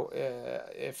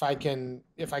 if I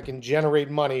can generate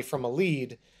money from a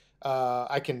lead,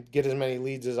 I can get as many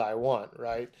leads as I want,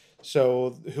 right?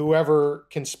 So whoever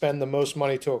can spend the most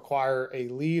money to acquire a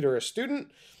lead or a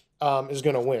student is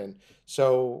going to win.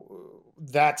 So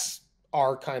that's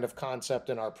our kind of concept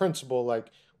and our principle.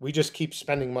 Like, we just keep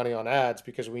spending money on ads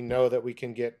because we know that we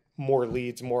can get more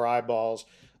leads, more eyeballs,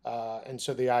 and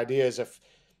so the idea is, if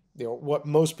what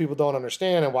most people don't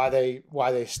understand and why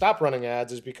they stop running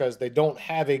ads, is because they don't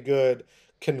have a good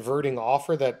converting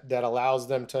offer that allows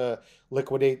them to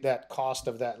liquidate that cost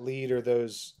of that lead or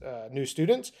those new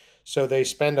students. So they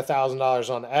spend $1,000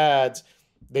 on ads.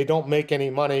 They don't make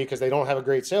any money because they don't have a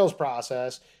great sales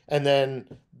process, and then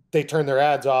they turn their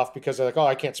ads off because they're like, oh,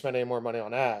 I can't spend any more money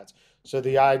on ads. So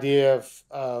the idea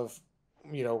of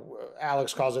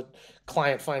Alex calls it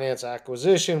client finance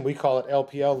acquisition. We call it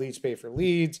LPL, leads pay for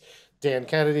leads. Dan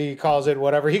Kennedy calls it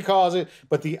whatever he calls it.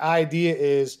 But the idea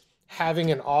is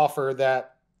having an offer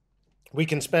that we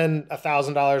can spend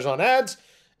 $1,000 on ads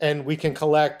and we can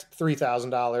collect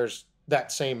 $3,000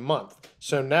 that same month.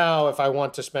 So now if I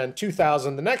want to spend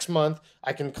 2,000 the next month,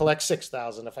 I can collect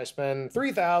 6,000. If I spend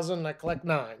 3,000, I collect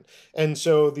 9. And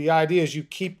so the idea is you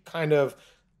keep kind of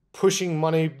pushing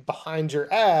money behind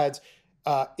your ads,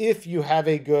 if you have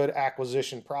a good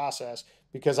acquisition process,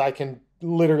 because I can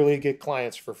literally get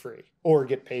clients for free or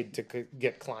get paid to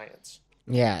get clients.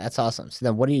 Yeah, that's awesome. So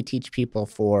then what do you teach people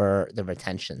for the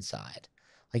retention side?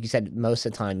 Like you said, most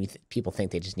of the time people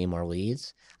think they just need more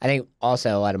leads. I think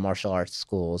also a lot of martial arts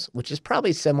schools, which is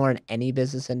probably similar in any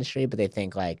business industry, but they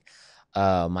think like,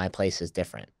 oh, my place is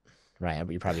different, right?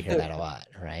 You probably hear that a lot,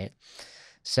 right?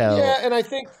 So Yeah, and I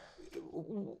think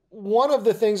one of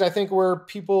the things, I think, where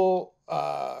people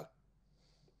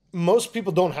most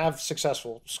people don't have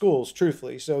successful schools,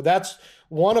 truthfully. So that's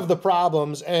one of the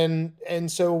problems. And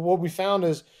so what we found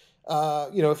is,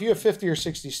 if you have 50 or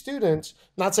 60 students,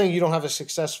 not saying you don't have a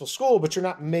successful school, but you're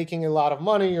not making a lot of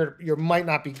money, or you might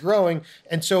not be growing.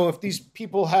 And so if these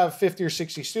people have 50 or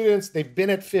 60 students, they've been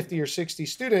at 50 or 60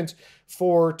 students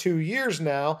for 2 years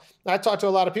now. I talk to a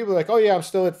lot of people like, oh yeah, I'm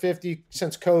still at 50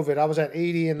 since COVID. I was at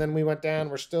 80 and then we went down.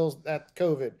 We're still at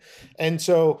COVID. And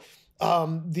so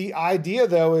the idea,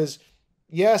 though, is,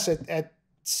 yes, at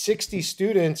 60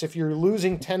 students, if you're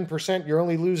losing 10%, you're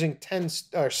only losing 10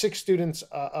 or 6 students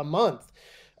a month.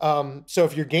 So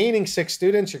if you're gaining 6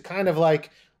 students, you're kind of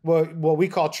like what we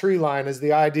call tree line, is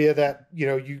the idea that,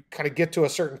 you kind of get to a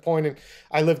certain point. And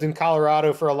I lived in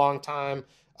Colorado for a long time,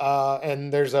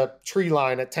 and there's a tree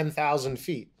line at 10,000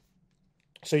 feet.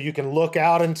 So you can look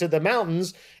out into the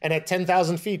mountains, and at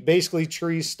 10,000 feet, basically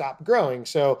trees stop growing.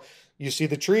 So you see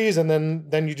the trees, and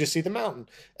then you just see the mountain.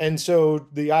 And so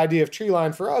the idea of tree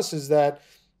line for us is that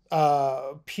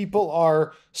people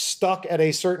are stuck at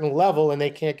a certain level and they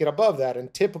can't get above that.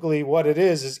 And typically what it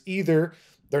is either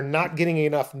they're not getting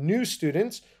enough new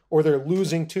students, or they're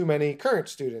losing too many current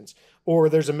students, or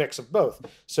there's a mix of both.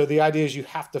 So the idea is you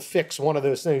have to fix one of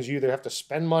those things. You either have to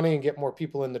spend money and get more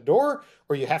people in the door,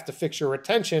 or you have to fix your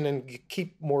retention and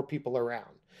keep more people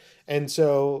around. And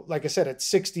so, like I said, at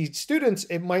 60 students,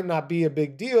 it might not be a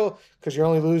big deal because you're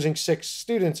only losing 6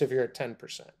 students if you're at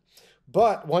 10%.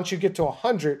 But once you get to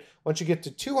 100, once you get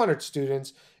to 200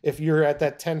 students, if you're at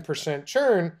that 10%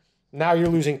 churn, now you're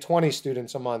losing 20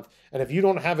 students a month. And if you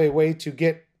don't have a way to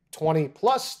get 20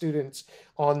 plus students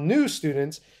on new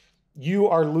students, you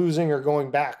are losing or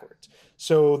going backwards.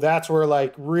 So that's where,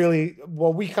 like, really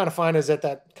what we kind of find is at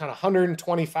that kind of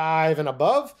 125 and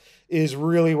above is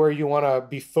really where you want to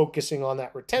be focusing on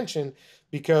that retention,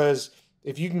 because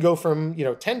if you can go from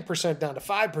 10% down to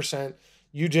 5%,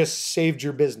 you just saved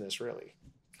your business, really.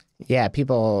 yeah,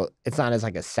 people, it's not as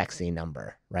like a sexy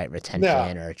number, right? No.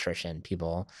 Retention or attrition.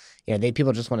 People,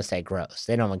 People just want to say gross.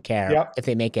 They don't even care Yep. if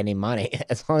they make any money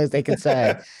as long as they can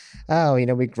say, oh, we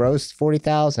grossed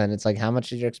 40,000. It's like, how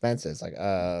much is your expenses? Like,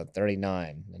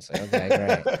 39. It's like,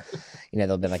 okay, great.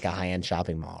 They'll be like a high-end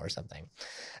shopping mall or something.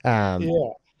 Yeah.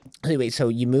 Anyway, so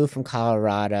you moved from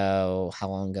Colorado. How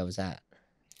long ago was that?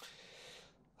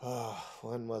 Oh,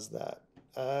 when was that?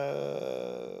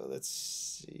 Let's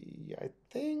see.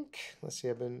 Let's see.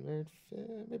 I've been married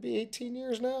maybe 18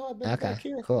 years now. I've been Okay, back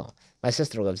here. cool. My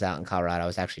sister lives out in Colorado. I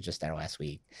was actually just there last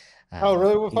week. Oh,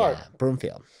 really? What Yeah, part?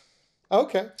 Broomfield.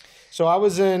 Okay. So I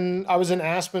was in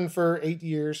Aspen for 8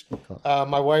 years. Cool.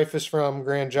 My wife is from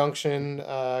Grand Junction,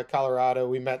 Colorado.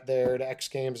 We met there at X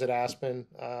Games at Aspen,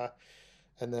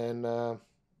 and then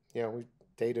we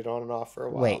dated on and off for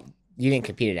a Wait, while. you didn't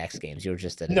compete at X Games. You were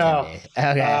just an No,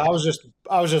 attendee. Okay. I was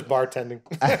just bartending.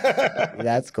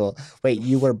 That's cool. Wait,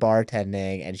 you were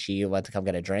bartending and she went to come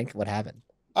get a drink? What happened?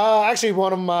 Actually,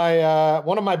 one of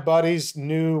my buddies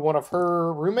knew one of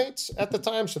her roommates at the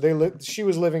time, so they lived. She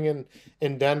was living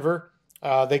in Denver.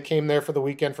 They came there for the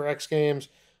weekend for X Games.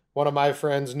 One of my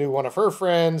friends knew one of her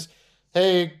friends.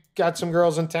 Hey, got some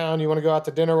girls in town. You want to go out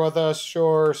to dinner with us?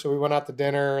 Sure. So we went out to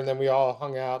dinner, and then we all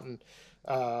hung out, and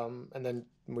then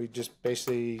we just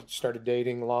basically started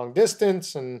dating long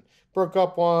distance, and broke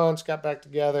up once, got back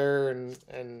together,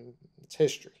 and it's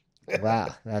history. Wow,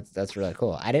 that's really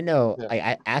cool. I didn't know.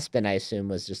 Yeah. Aspen, I assume,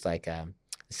 was just like a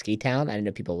ski town. I didn't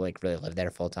know people like really live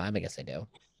there full time. I guess they do.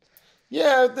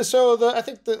 Yeah, I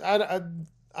think that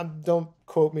I don't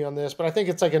quote me on this, but I think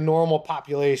it's like a normal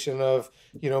population of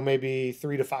maybe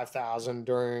 3 to 5,000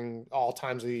 during all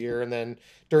times of the year, and then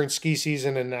during ski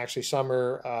season and actually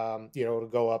summer, it'll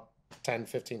go up 10,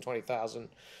 15, 20,000.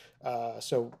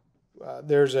 So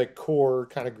there's a core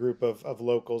kind of group of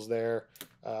locals there.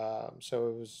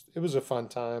 So it was a fun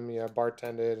time.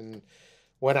 Bartended and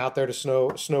went out there to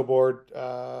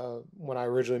snowboard. When I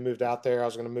originally moved out there, I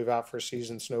was going to move out for a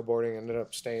season snowboarding. Ended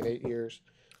up staying 8 years.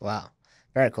 Wow,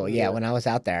 very cool. Yeah, Yeah, when I was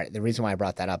out there, the reason why I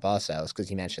brought that up also is because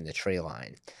you mentioned the tree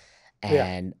line. yeah,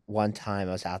 And one time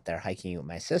I was out there hiking with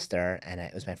my sister, and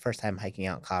it was my first time hiking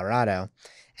out in Colorado,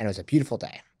 and it was a beautiful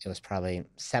day. It was probably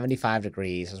 75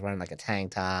 degrees. I was wearing like a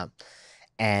tank top,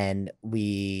 and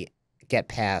we get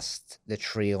past the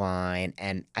tree line,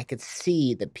 and I could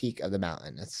see the peak of the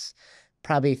mountain. It's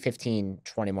probably 15,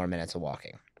 20 more minutes of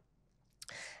walking.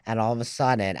 And all of a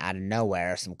sudden, out of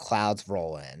nowhere, some clouds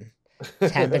roll in.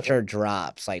 Temperature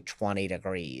drops like 20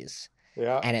 degrees,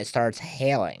 yeah, and it starts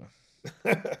hailing,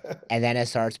 and then it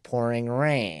starts pouring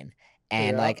rain.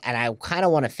 And yeah. I kind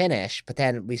of want to finish, but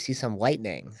then we see some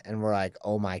lightning and we're like,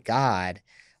 oh my God.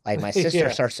 Like my sister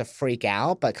Yeah, starts to freak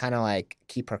out, but kind of like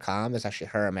keep her calm. It's actually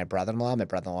her and my brother-in-law. My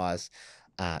brother-in-law's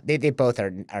they both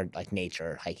are like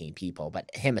nature hiking people, but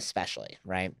him especially,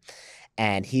 right?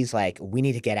 And he's like, we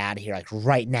need to get out of here like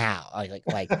right now.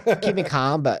 Like keeping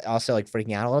calm, but also like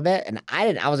freaking out a little bit. And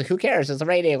I was like, who cares? It's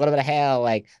raining, a little bit of hail,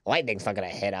 like lightning's not gonna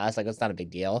hit us. Like it's not a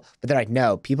big deal. But they're like,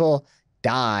 no, people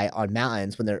die on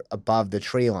mountains when they're above the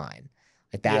tree line.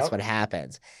 Like that's yep. what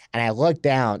happens. And I look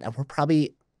down and we're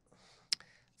probably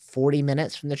 40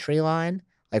 minutes from the tree line.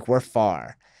 Like we're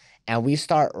far. And we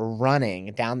start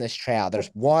running down this trail.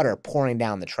 There's water pouring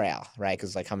down the trail, right?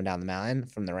 Because like coming down the mountain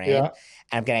from the rain. Yeah.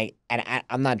 And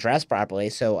I'm not dressed properly.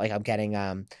 So like I'm getting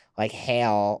like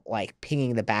hail like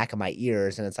pinging the back of my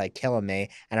ears and it's like killing me.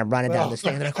 And I'm running down Oh. this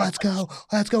thing. And they're like, let's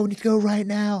go, we need to go right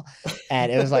now.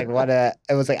 And it was like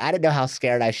I didn't know how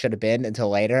scared I should have been until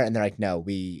later. And they're like, no,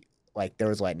 there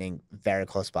was lightning very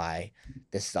close by.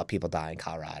 This is how people die in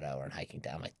Colorado or in hiking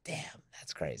down. I'm like, damn,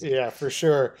 that's crazy. Yeah, for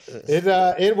sure.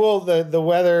 It will the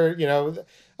weather,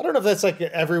 I don't know if that's like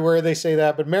everywhere they say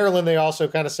that, but Maryland they also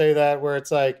kind of say that where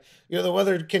it's like, the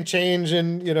weather can change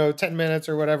in, 10 minutes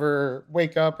or whatever,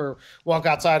 wake up or walk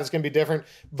outside, it's going to be different.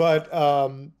 But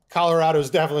Colorado is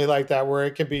definitely like that where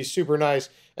it can be super nice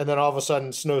and then all of a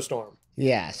sudden snowstorm.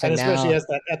 Yeah. So And especially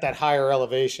now at that higher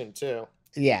elevation too.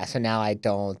 Yeah, so now I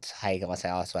don't hike unless I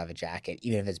also have a jacket,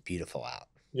 even if it's beautiful out,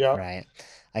 Yep. right?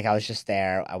 Like I was just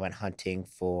there. I went hunting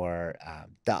for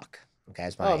duck. Okay,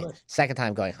 it's Oh, my nice. second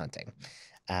time going hunting,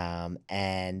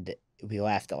 and we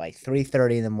left at like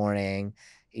 3:30 in the morning.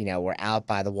 We're out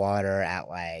by the water at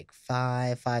like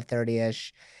 5:30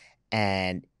 ish,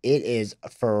 and it is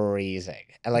freezing.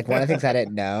 And like one of the things I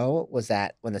didn't know was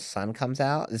that when the sun comes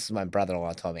out, this is my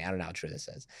brother-in-law told me. I don't know how true this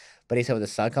is, but he said when the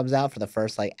sun comes out for the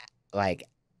first like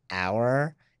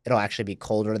hour, it'll actually be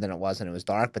colder than it was when it was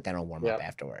dark, but then it'll warm up Yep.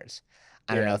 afterwards.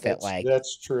 I don't know Yeah, if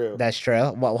that's true. that's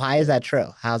true. Well, why is that true?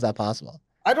 How's that possible?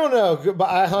 I don't know, but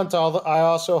I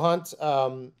also hunt,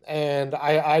 and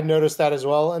I noticed that as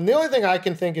well. And the only thing I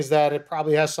can think is that it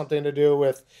probably has something to do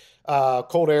with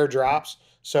cold air drops.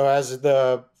 So as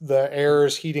the air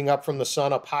is heating up from the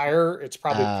sun up higher, it's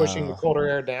probably pushing the Oh, colder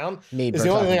air down. maybe Is the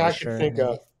burns only off thing I could moisture, think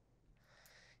of.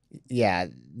 maybe. Yeah,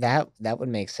 that would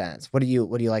make sense. What do you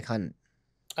like hunting?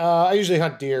 I usually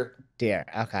hunt deer. Deer.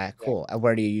 Okay, Yeah. cool. And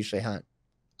where do you usually hunt?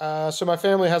 So my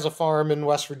family has a farm in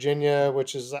West Virginia,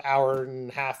 which is an hour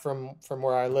and a half from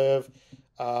where I live.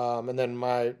 And then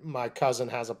my cousin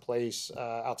has a place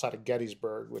outside of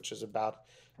Gettysburg, which is about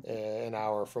an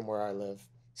hour from where I live.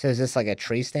 So is this like a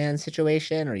tree stand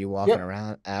situation, or are you walking Yep.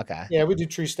 around? Okay. Yeah, we do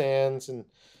tree stands and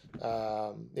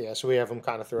yeah, so we have them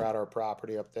kind of throughout our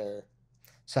property up there.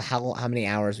 So how many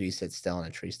hours will you sit still in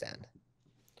a tree stand?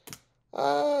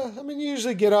 I mean, you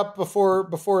usually get up before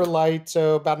light,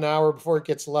 so about an hour before it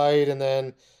gets light, and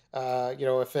then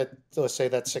if it let's say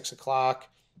that's 6 o'clock,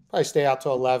 probably stay out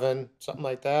till 11, something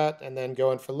like that, and then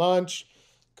go in for lunch,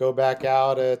 go back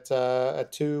out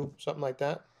at 2, something like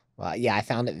that. Well, yeah, I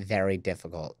found it very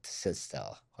difficult to sit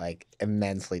still, like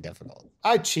immensely difficult.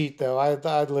 I cheat though. I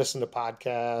listen to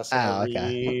podcasts and I Oh,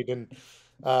 okay. read and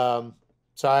um,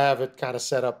 so I have it kind of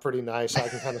set up pretty nice. So I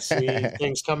can kind of see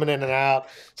things coming in and out.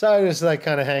 So I just like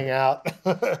kind of hang out.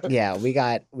 Yeah, we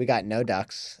got no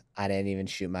ducks. I didn't even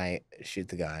shoot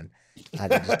the gun. They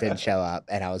just didn't show up,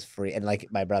 and I was free. And like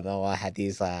my brother-in-law had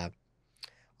these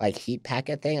like heat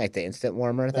packet thing, like the instant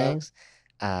warmer Yeah. things.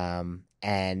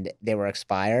 And they were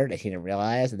expired, and he didn't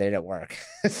realize, and they didn't work.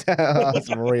 So I was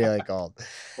really cold.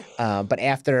 But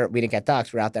after we didn't get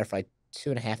ducks, we were out there for like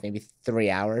 2.5, maybe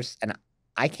 3 hours, and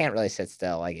I can't really sit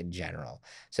still, like in general.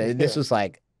 So this Yeah. was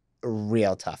like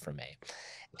real tough for me.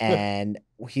 And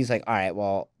he's like, "All right,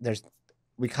 well,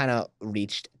 we kind of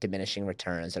reached diminishing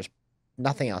returns. There's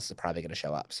nothing else is probably going to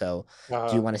show up. So, do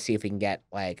you Uh, want to see if we can get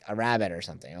like a rabbit or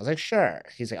something?" I was like, "Sure."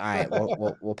 He's like, "All right,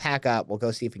 we'll pack up. We'll go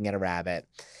see if we can get a rabbit."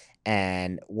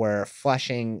 And we're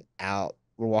flushing out.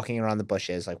 We're walking around the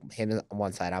bushes, like him on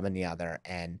one side, I'm on the other,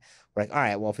 and we're like, "All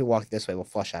right, well, if we walk this way, we'll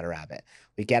flush out a rabbit."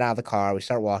 We get out of the car. We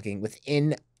start walking.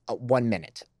 Within 1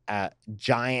 minute,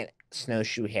 giant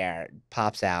snowshoe hare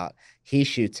pops out. He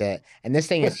shoots it, and this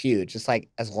thing is huge. It's like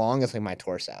as long as like my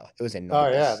torso. It was oh yeah,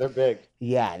 enormous. they're big.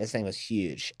 Yeah, this thing was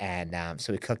huge, and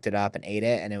so we cooked it up and ate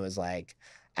it, and it was like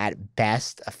at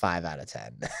best a 5 out of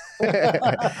 10.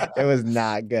 It was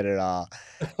not good at all.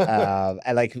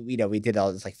 And like we did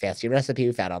all this like fancy recipe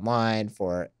we found online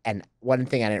for, and one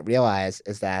thing I didn't realize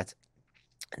is that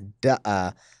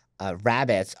the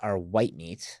rabbits are white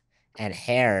meat and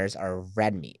hares are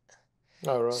red meat.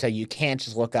 Oh really? So you can't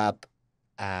just look up,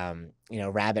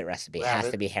 rabbit recipe. It has to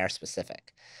Rabbit. be hair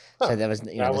specific. So Huh. there was,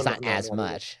 Yeah, I there's wouldn't not have known as that either.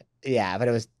 much. Yeah, but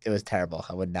it was terrible.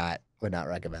 I would not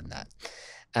recommend that.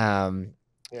 Um,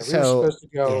 Yeah, we were so supposed to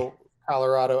yeah, go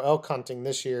Colorado elk hunting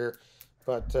this year,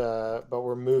 but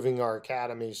we're moving our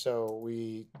academy, so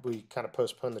we kind of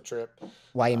postponed the trip.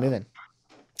 why are you Um, moving?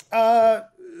 uh,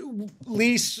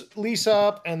 lease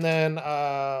up, and then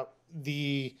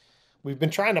the we've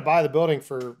been trying to buy the building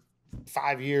for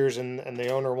 5 years, and the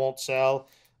owner won't sell.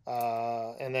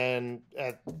 And then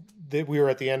we were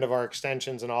at the end of our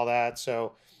extensions and all that,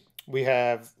 so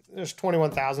there's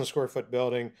 21,000 square foot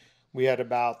building. We had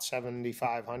about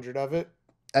 7,500 of it,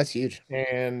 That's huge.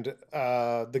 and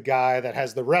the guy that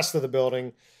has the rest of the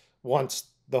building wants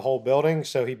the whole building,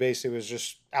 so he basically was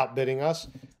just outbidding us.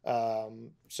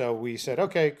 So we said,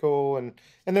 okay, cool, and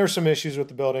there were some issues with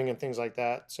the building and things like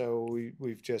that. So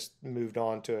we've just moved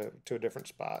on to a different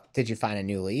spot. Did you find a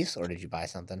new lease or did you buy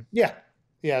something? Yeah,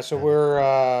 yeah. So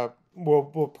Okay.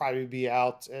 we'll probably be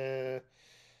out.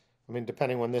 I mean,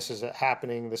 depending when this is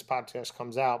happening, this podcast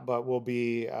comes out, but we'll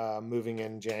be moving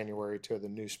in January to the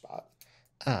new spot.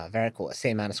 Oh, very cool.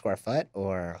 Same amount of square foot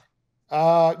or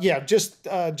Yeah, just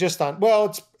on.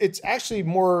 Well, it's actually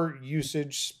more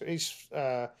usage space.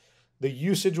 The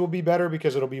usage will be better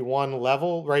because it'll be one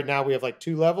level. Right now we have like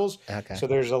two levels, okay. so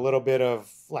there's a little bit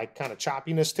of like kind of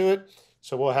choppiness to it.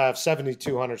 So we'll have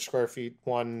 7,200 square feet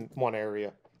one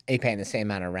area. Are you paying the same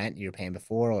amount of rent you were paying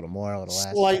before, a little more, a little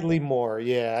less? Slightly more,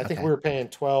 yeah. I think Okay. we were paying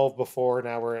 12 before.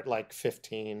 Now we're at like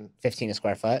 15. 15 a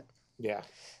square foot? Yeah,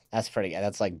 That's pretty good.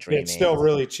 That's like it's still dreamy.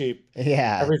 really cheap.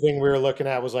 Yeah. Everything we were looking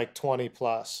at was like 20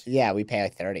 plus. Yeah, we pay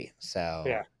like 30. So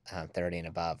Yeah. 30 and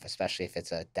above, especially if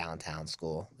it's a downtown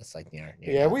school. It's like near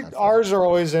Yeah, we downtown stuff. ours are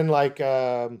always in like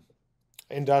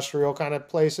industrial kind of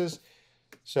places.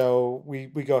 So we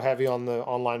go heavy on the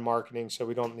online marketing, so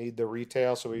we don't need the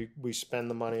retail. So we spend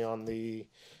the money on the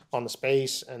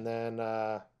space, and then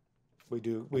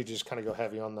we just kind of go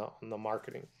heavy on the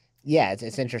marketing. Yeah,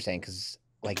 it's interesting because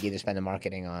like you either spend the money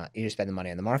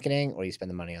on the marketing or you spend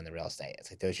the money on the real estate.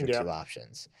 It's like those are your Yeah. two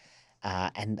options.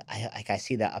 And I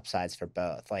see the upsides for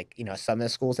both. Like, some of the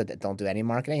schools that don't do any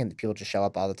marketing and the people just show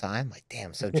up all the time. Like, damn,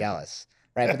 I'm so jealous,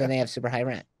 right? But then they have super high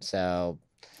rent, so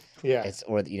Yeah.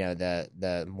 or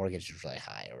the mortgage is really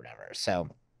high or whatever. So,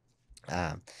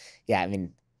 um, yeah, I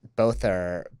mean, both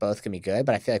can be good,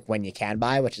 but I feel like when you can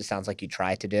buy, which it sounds like you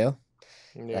try to do,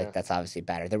 like Yeah. that's obviously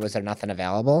better. Was there nothing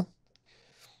available?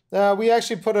 We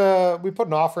actually we put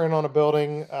an offer in on a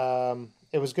building.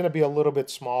 It was going to be a little bit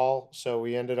small, so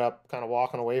we ended up kind of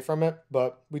walking away from it.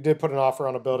 But we did put an offer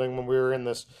on a building when we were in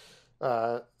this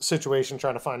situation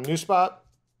trying to find a new spot.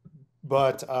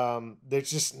 But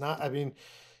there's just not. I mean,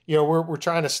 we're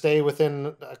trying to stay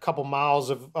within a couple miles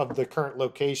of the current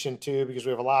location too, because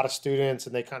we have a lot of students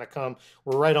and they kind of come.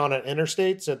 We're right on an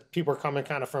interstate, so people are coming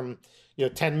kind of from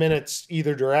 10 minutes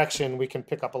either direction. We can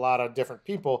pick up a lot of different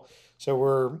people, so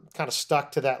we're kind of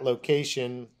stuck to that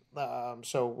location.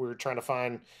 So we're trying to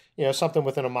find something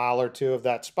within a mile or two of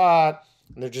that spot,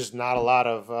 and there's just not a lot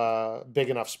of big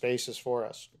enough spaces for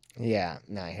us. Yeah,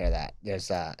 no, I hear that.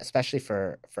 There's especially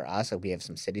for us, like we have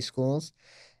some city schools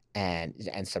and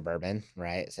suburban,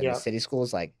 right? So the Yeah, city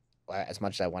schools, like as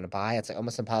much as I want to buy, it's like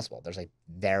almost impossible. There's like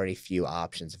very few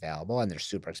options available, and they're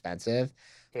super expensive,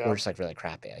 or yeah. just like really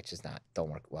crappy. Like just not don't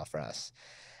work well for us.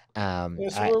 Yeah,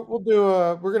 so I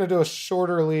we're gonna do a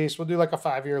shorter lease. We'll do like a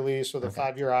 5-year lease with a okay,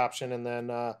 5-year option, and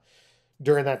then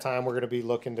during that time, we're gonna be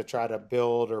looking to try to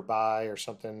build or buy or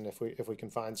something if we can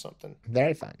find something.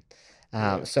 very fun.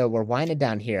 Yeah. So we're winding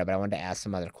down here, but I wanted to ask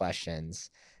some other questions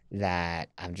that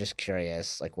I'm just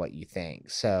curious, like what you think.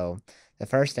 So the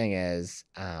first thing is,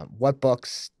 what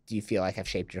books do you feel like have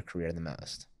shaped your career the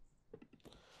most?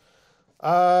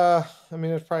 I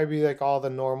mean, it'd probably be like all the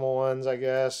normal ones, I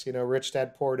guess. Rich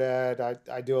Dad Poor Dad.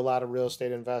 I do a lot of real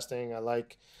estate investing. I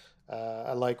like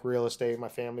real estate. My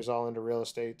family's all into real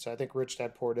estate, so I think Rich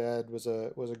Dad Poor Dad was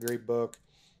a great book.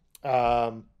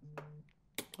 Um,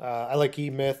 I like E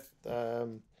Myth.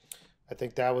 I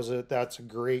think that's a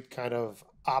great kind of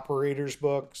operator's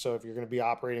book. So if you're going to be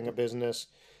operating a business,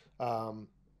 um,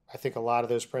 I think a lot of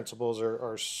those principles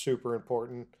are super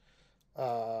important.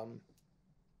 Um,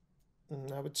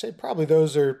 I would say probably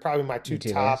those are probably my two You do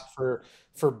those? top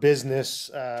for business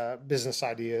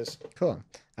ideas. Cool. All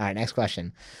right, next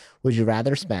question. Would you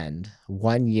rather spend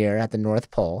 1 year at the North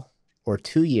Pole or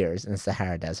 2 years in the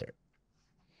Sahara Desert?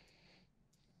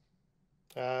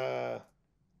 Uh,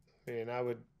 I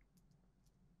would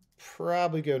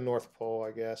probably go North Pole,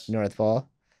 I guess. North Pole?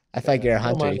 I feel like Yeah, you're a I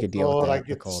don't hunter. mind You the could deal with cold.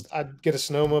 the cold. I'd get a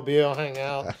snowmobile, hang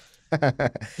out.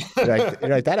 You're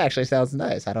like, that actually sounds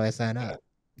nice. How do I sign up?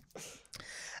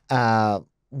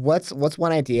 What's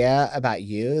one idea about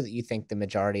you that you think the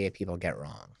majority of people get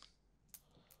wrong?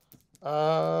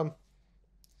 Um,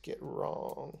 get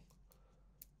wrong.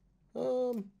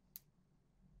 Um,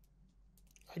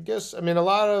 I guess I mean a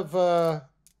lot of I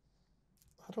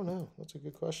don't know. That's a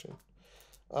good question.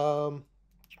 Um,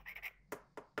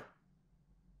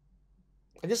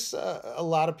 I guess a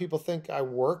lot of people think I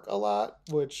work a lot,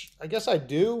 which I guess I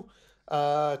do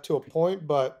to a point,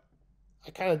 but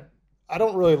I I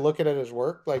don't really look at it as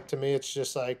work. Like to me, it's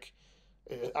just like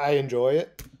I enjoy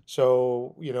it.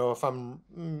 So if I'm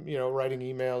writing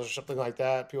emails or something like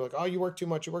that, people are like, oh, you work too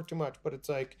much, you work too much. But it's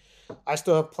like I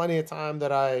still have plenty of time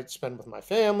that I spend with my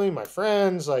family, my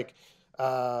friends. Like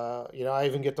I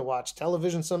even get to watch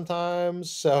television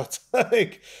sometimes. So it's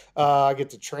like I get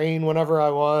to train whenever I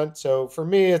want. So for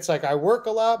me, it's like I work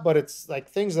a lot, but it's like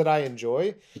things that I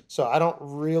enjoy. So I don't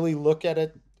really look at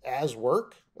it as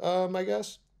work. I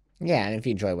guess. Yeah, and if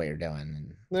you enjoy what you're doing,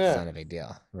 then it's Yeah. not a big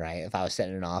deal, right? If I was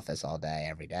sitting in an office all day,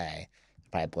 every day,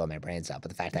 I'd probably blow my brains out. But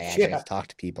the fact that I actually get Yeah. to talk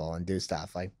to people and do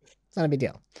stuff, like, it's not a big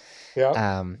deal. Yeah.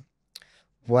 Um,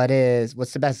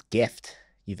 what's the best gift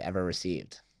you've ever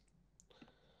received?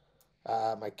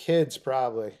 My kids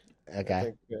probably. I Okay.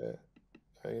 think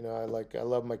I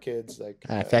love my kids. I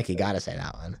feel like you gotta say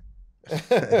that one.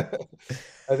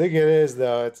 I think it is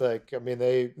though. It's like I mean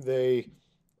they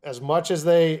as much as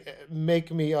they make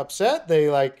me upset, they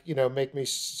make me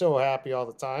so happy all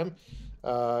the time.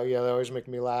 They always make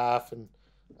me laugh and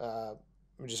uh,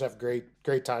 we just have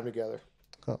great time together.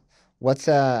 Cool. What's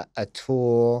a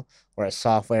tool or a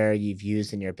software you've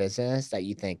used in your business that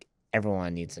you think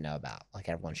everyone needs to know about, like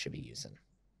everyone should be using?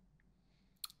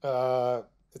 Uh,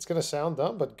 it's gonna sound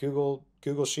dumb, but Google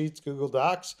Sheets, Google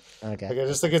Docs. Okay. Like I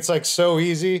just think it's like so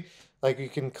easy. Like you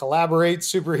can collaborate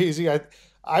super easy.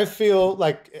 I feel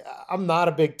like I'm not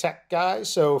a big tech guy,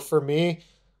 so for me,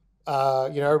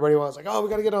 everybody wants like, oh, we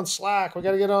got to get on Slack, we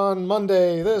got to get on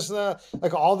Monday, this, that,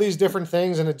 like all these different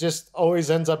things, and it just always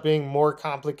ends up being more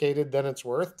complicated than it's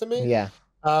worth to me. Yeah.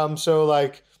 So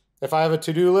like If I have a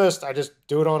to-do list, I just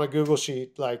do it on a Google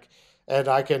sheet, like, and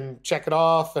I can check it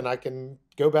off and I can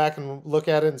go back and look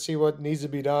at it and see what needs to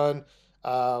be done.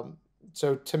 Um,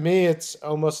 so to me, it's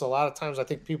almost a lot of times I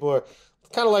think people are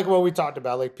kind of like what we talked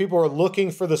about. Like people are looking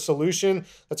for the solution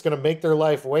that's going to make their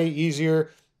life way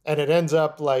easier. And it ends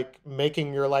up like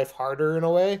making your life harder in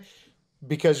a way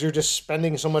because you're just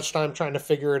spending so much time trying to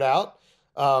figure it out.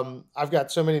 I've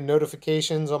got so many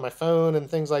notifications on my phone and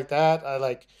things like that.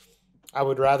 I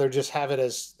would rather just have it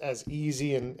as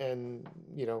easy and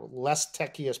less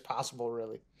techy as possible,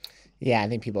 really. Yeah, I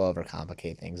think people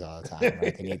overcomplicate things all the time,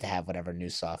 right? They need to have whatever new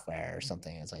software or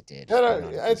something. It's like, dude, just And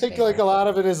put it on a I piece of think like a paper. lot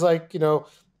of it is like,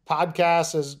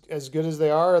 podcasts as good as they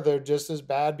are, they're just as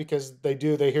bad because they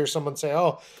hear someone say,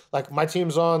 "Oh, like my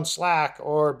team's on Slack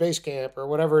or Basecamp or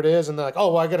whatever it is," and they're like, "Oh,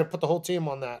 well, I got to put the whole team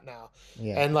on that now."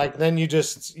 Yeah. And like then you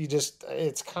just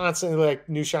it's constantly like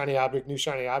new shiny object,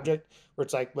 where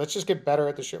it's like, let's just get better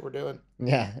at the shit we're doing.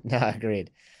 Yeah. No,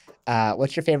 agreed.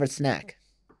 What's your favorite snack?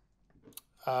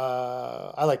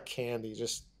 I like candy,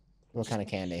 What kind of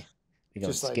candy? You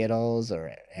going just like Skittles or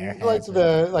like Airheads? What are you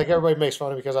going? everybody makes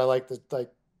fun of me because I like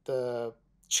the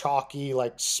chalky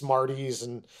like Smarties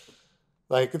and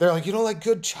like they're like, you don't like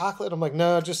good chocolate. I'm like,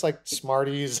 no, just like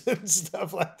Smarties and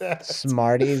stuff like that.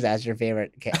 Smarties as your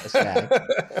favorite snack.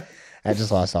 I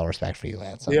just lost all respect for you,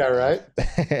 Lance. Yeah, right.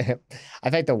 I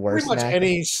think the Pretty worst much snack.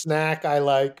 any snack I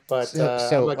like, but I'm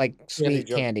So a like candy sweet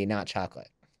junkie. candy, not chocolate.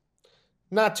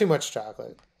 Not too much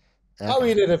chocolate. I'll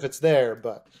Okay. eat it if it's there,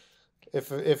 but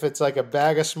if it's like a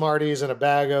bag of Smarties and a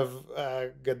bag of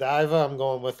Godiva, I'm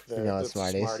going with You know, the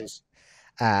Smarties.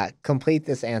 Smarties. Complete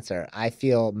this answer. I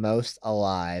feel most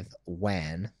alive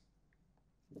when.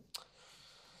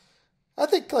 I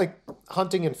think like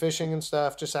hunting and fishing and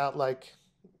stuff, just out like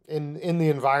in the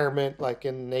environment, like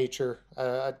in nature.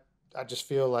 I just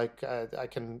feel like I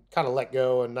can kind of let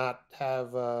go and not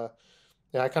have.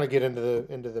 Yeah, I kind of get into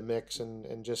the mix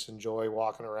and just enjoy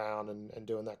walking around and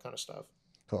doing that kind of stuff.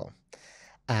 Cool.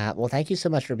 Well, thank you so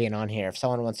much for being on here. If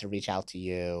someone wants to reach out to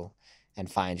you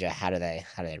and find you, how do they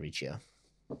reach you?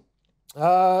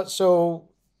 So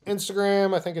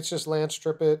Instagram, I think it's just Lance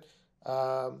Trippett.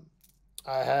 Um,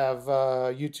 I have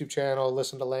a YouTube channel,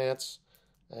 Listen to Lance.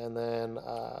 And then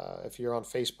if you're on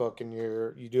Facebook and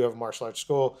you do have a martial arts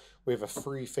school, we have a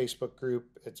free Facebook group.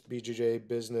 It's BJJ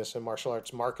Business and Martial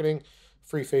Arts Marketing,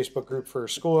 free Facebook group for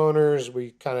school owners.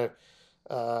 We kind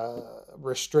of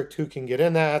restrict who can get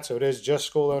in that, so it is just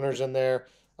school owners in there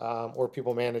or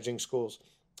people managing schools.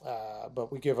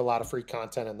 But we give a lot of free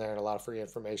content in there and a lot of free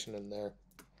information in there.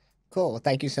 Cool. Well,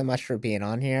 thank you so much for being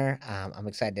on here. I'm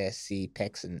excited to see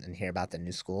pics and hear about the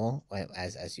new school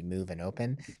as you move and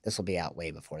open. This will be out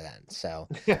way before then. So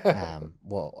I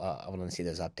want to see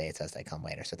those updates as they come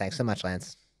later. So thanks so much,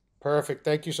 Lance. Perfect.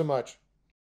 Thank you so much.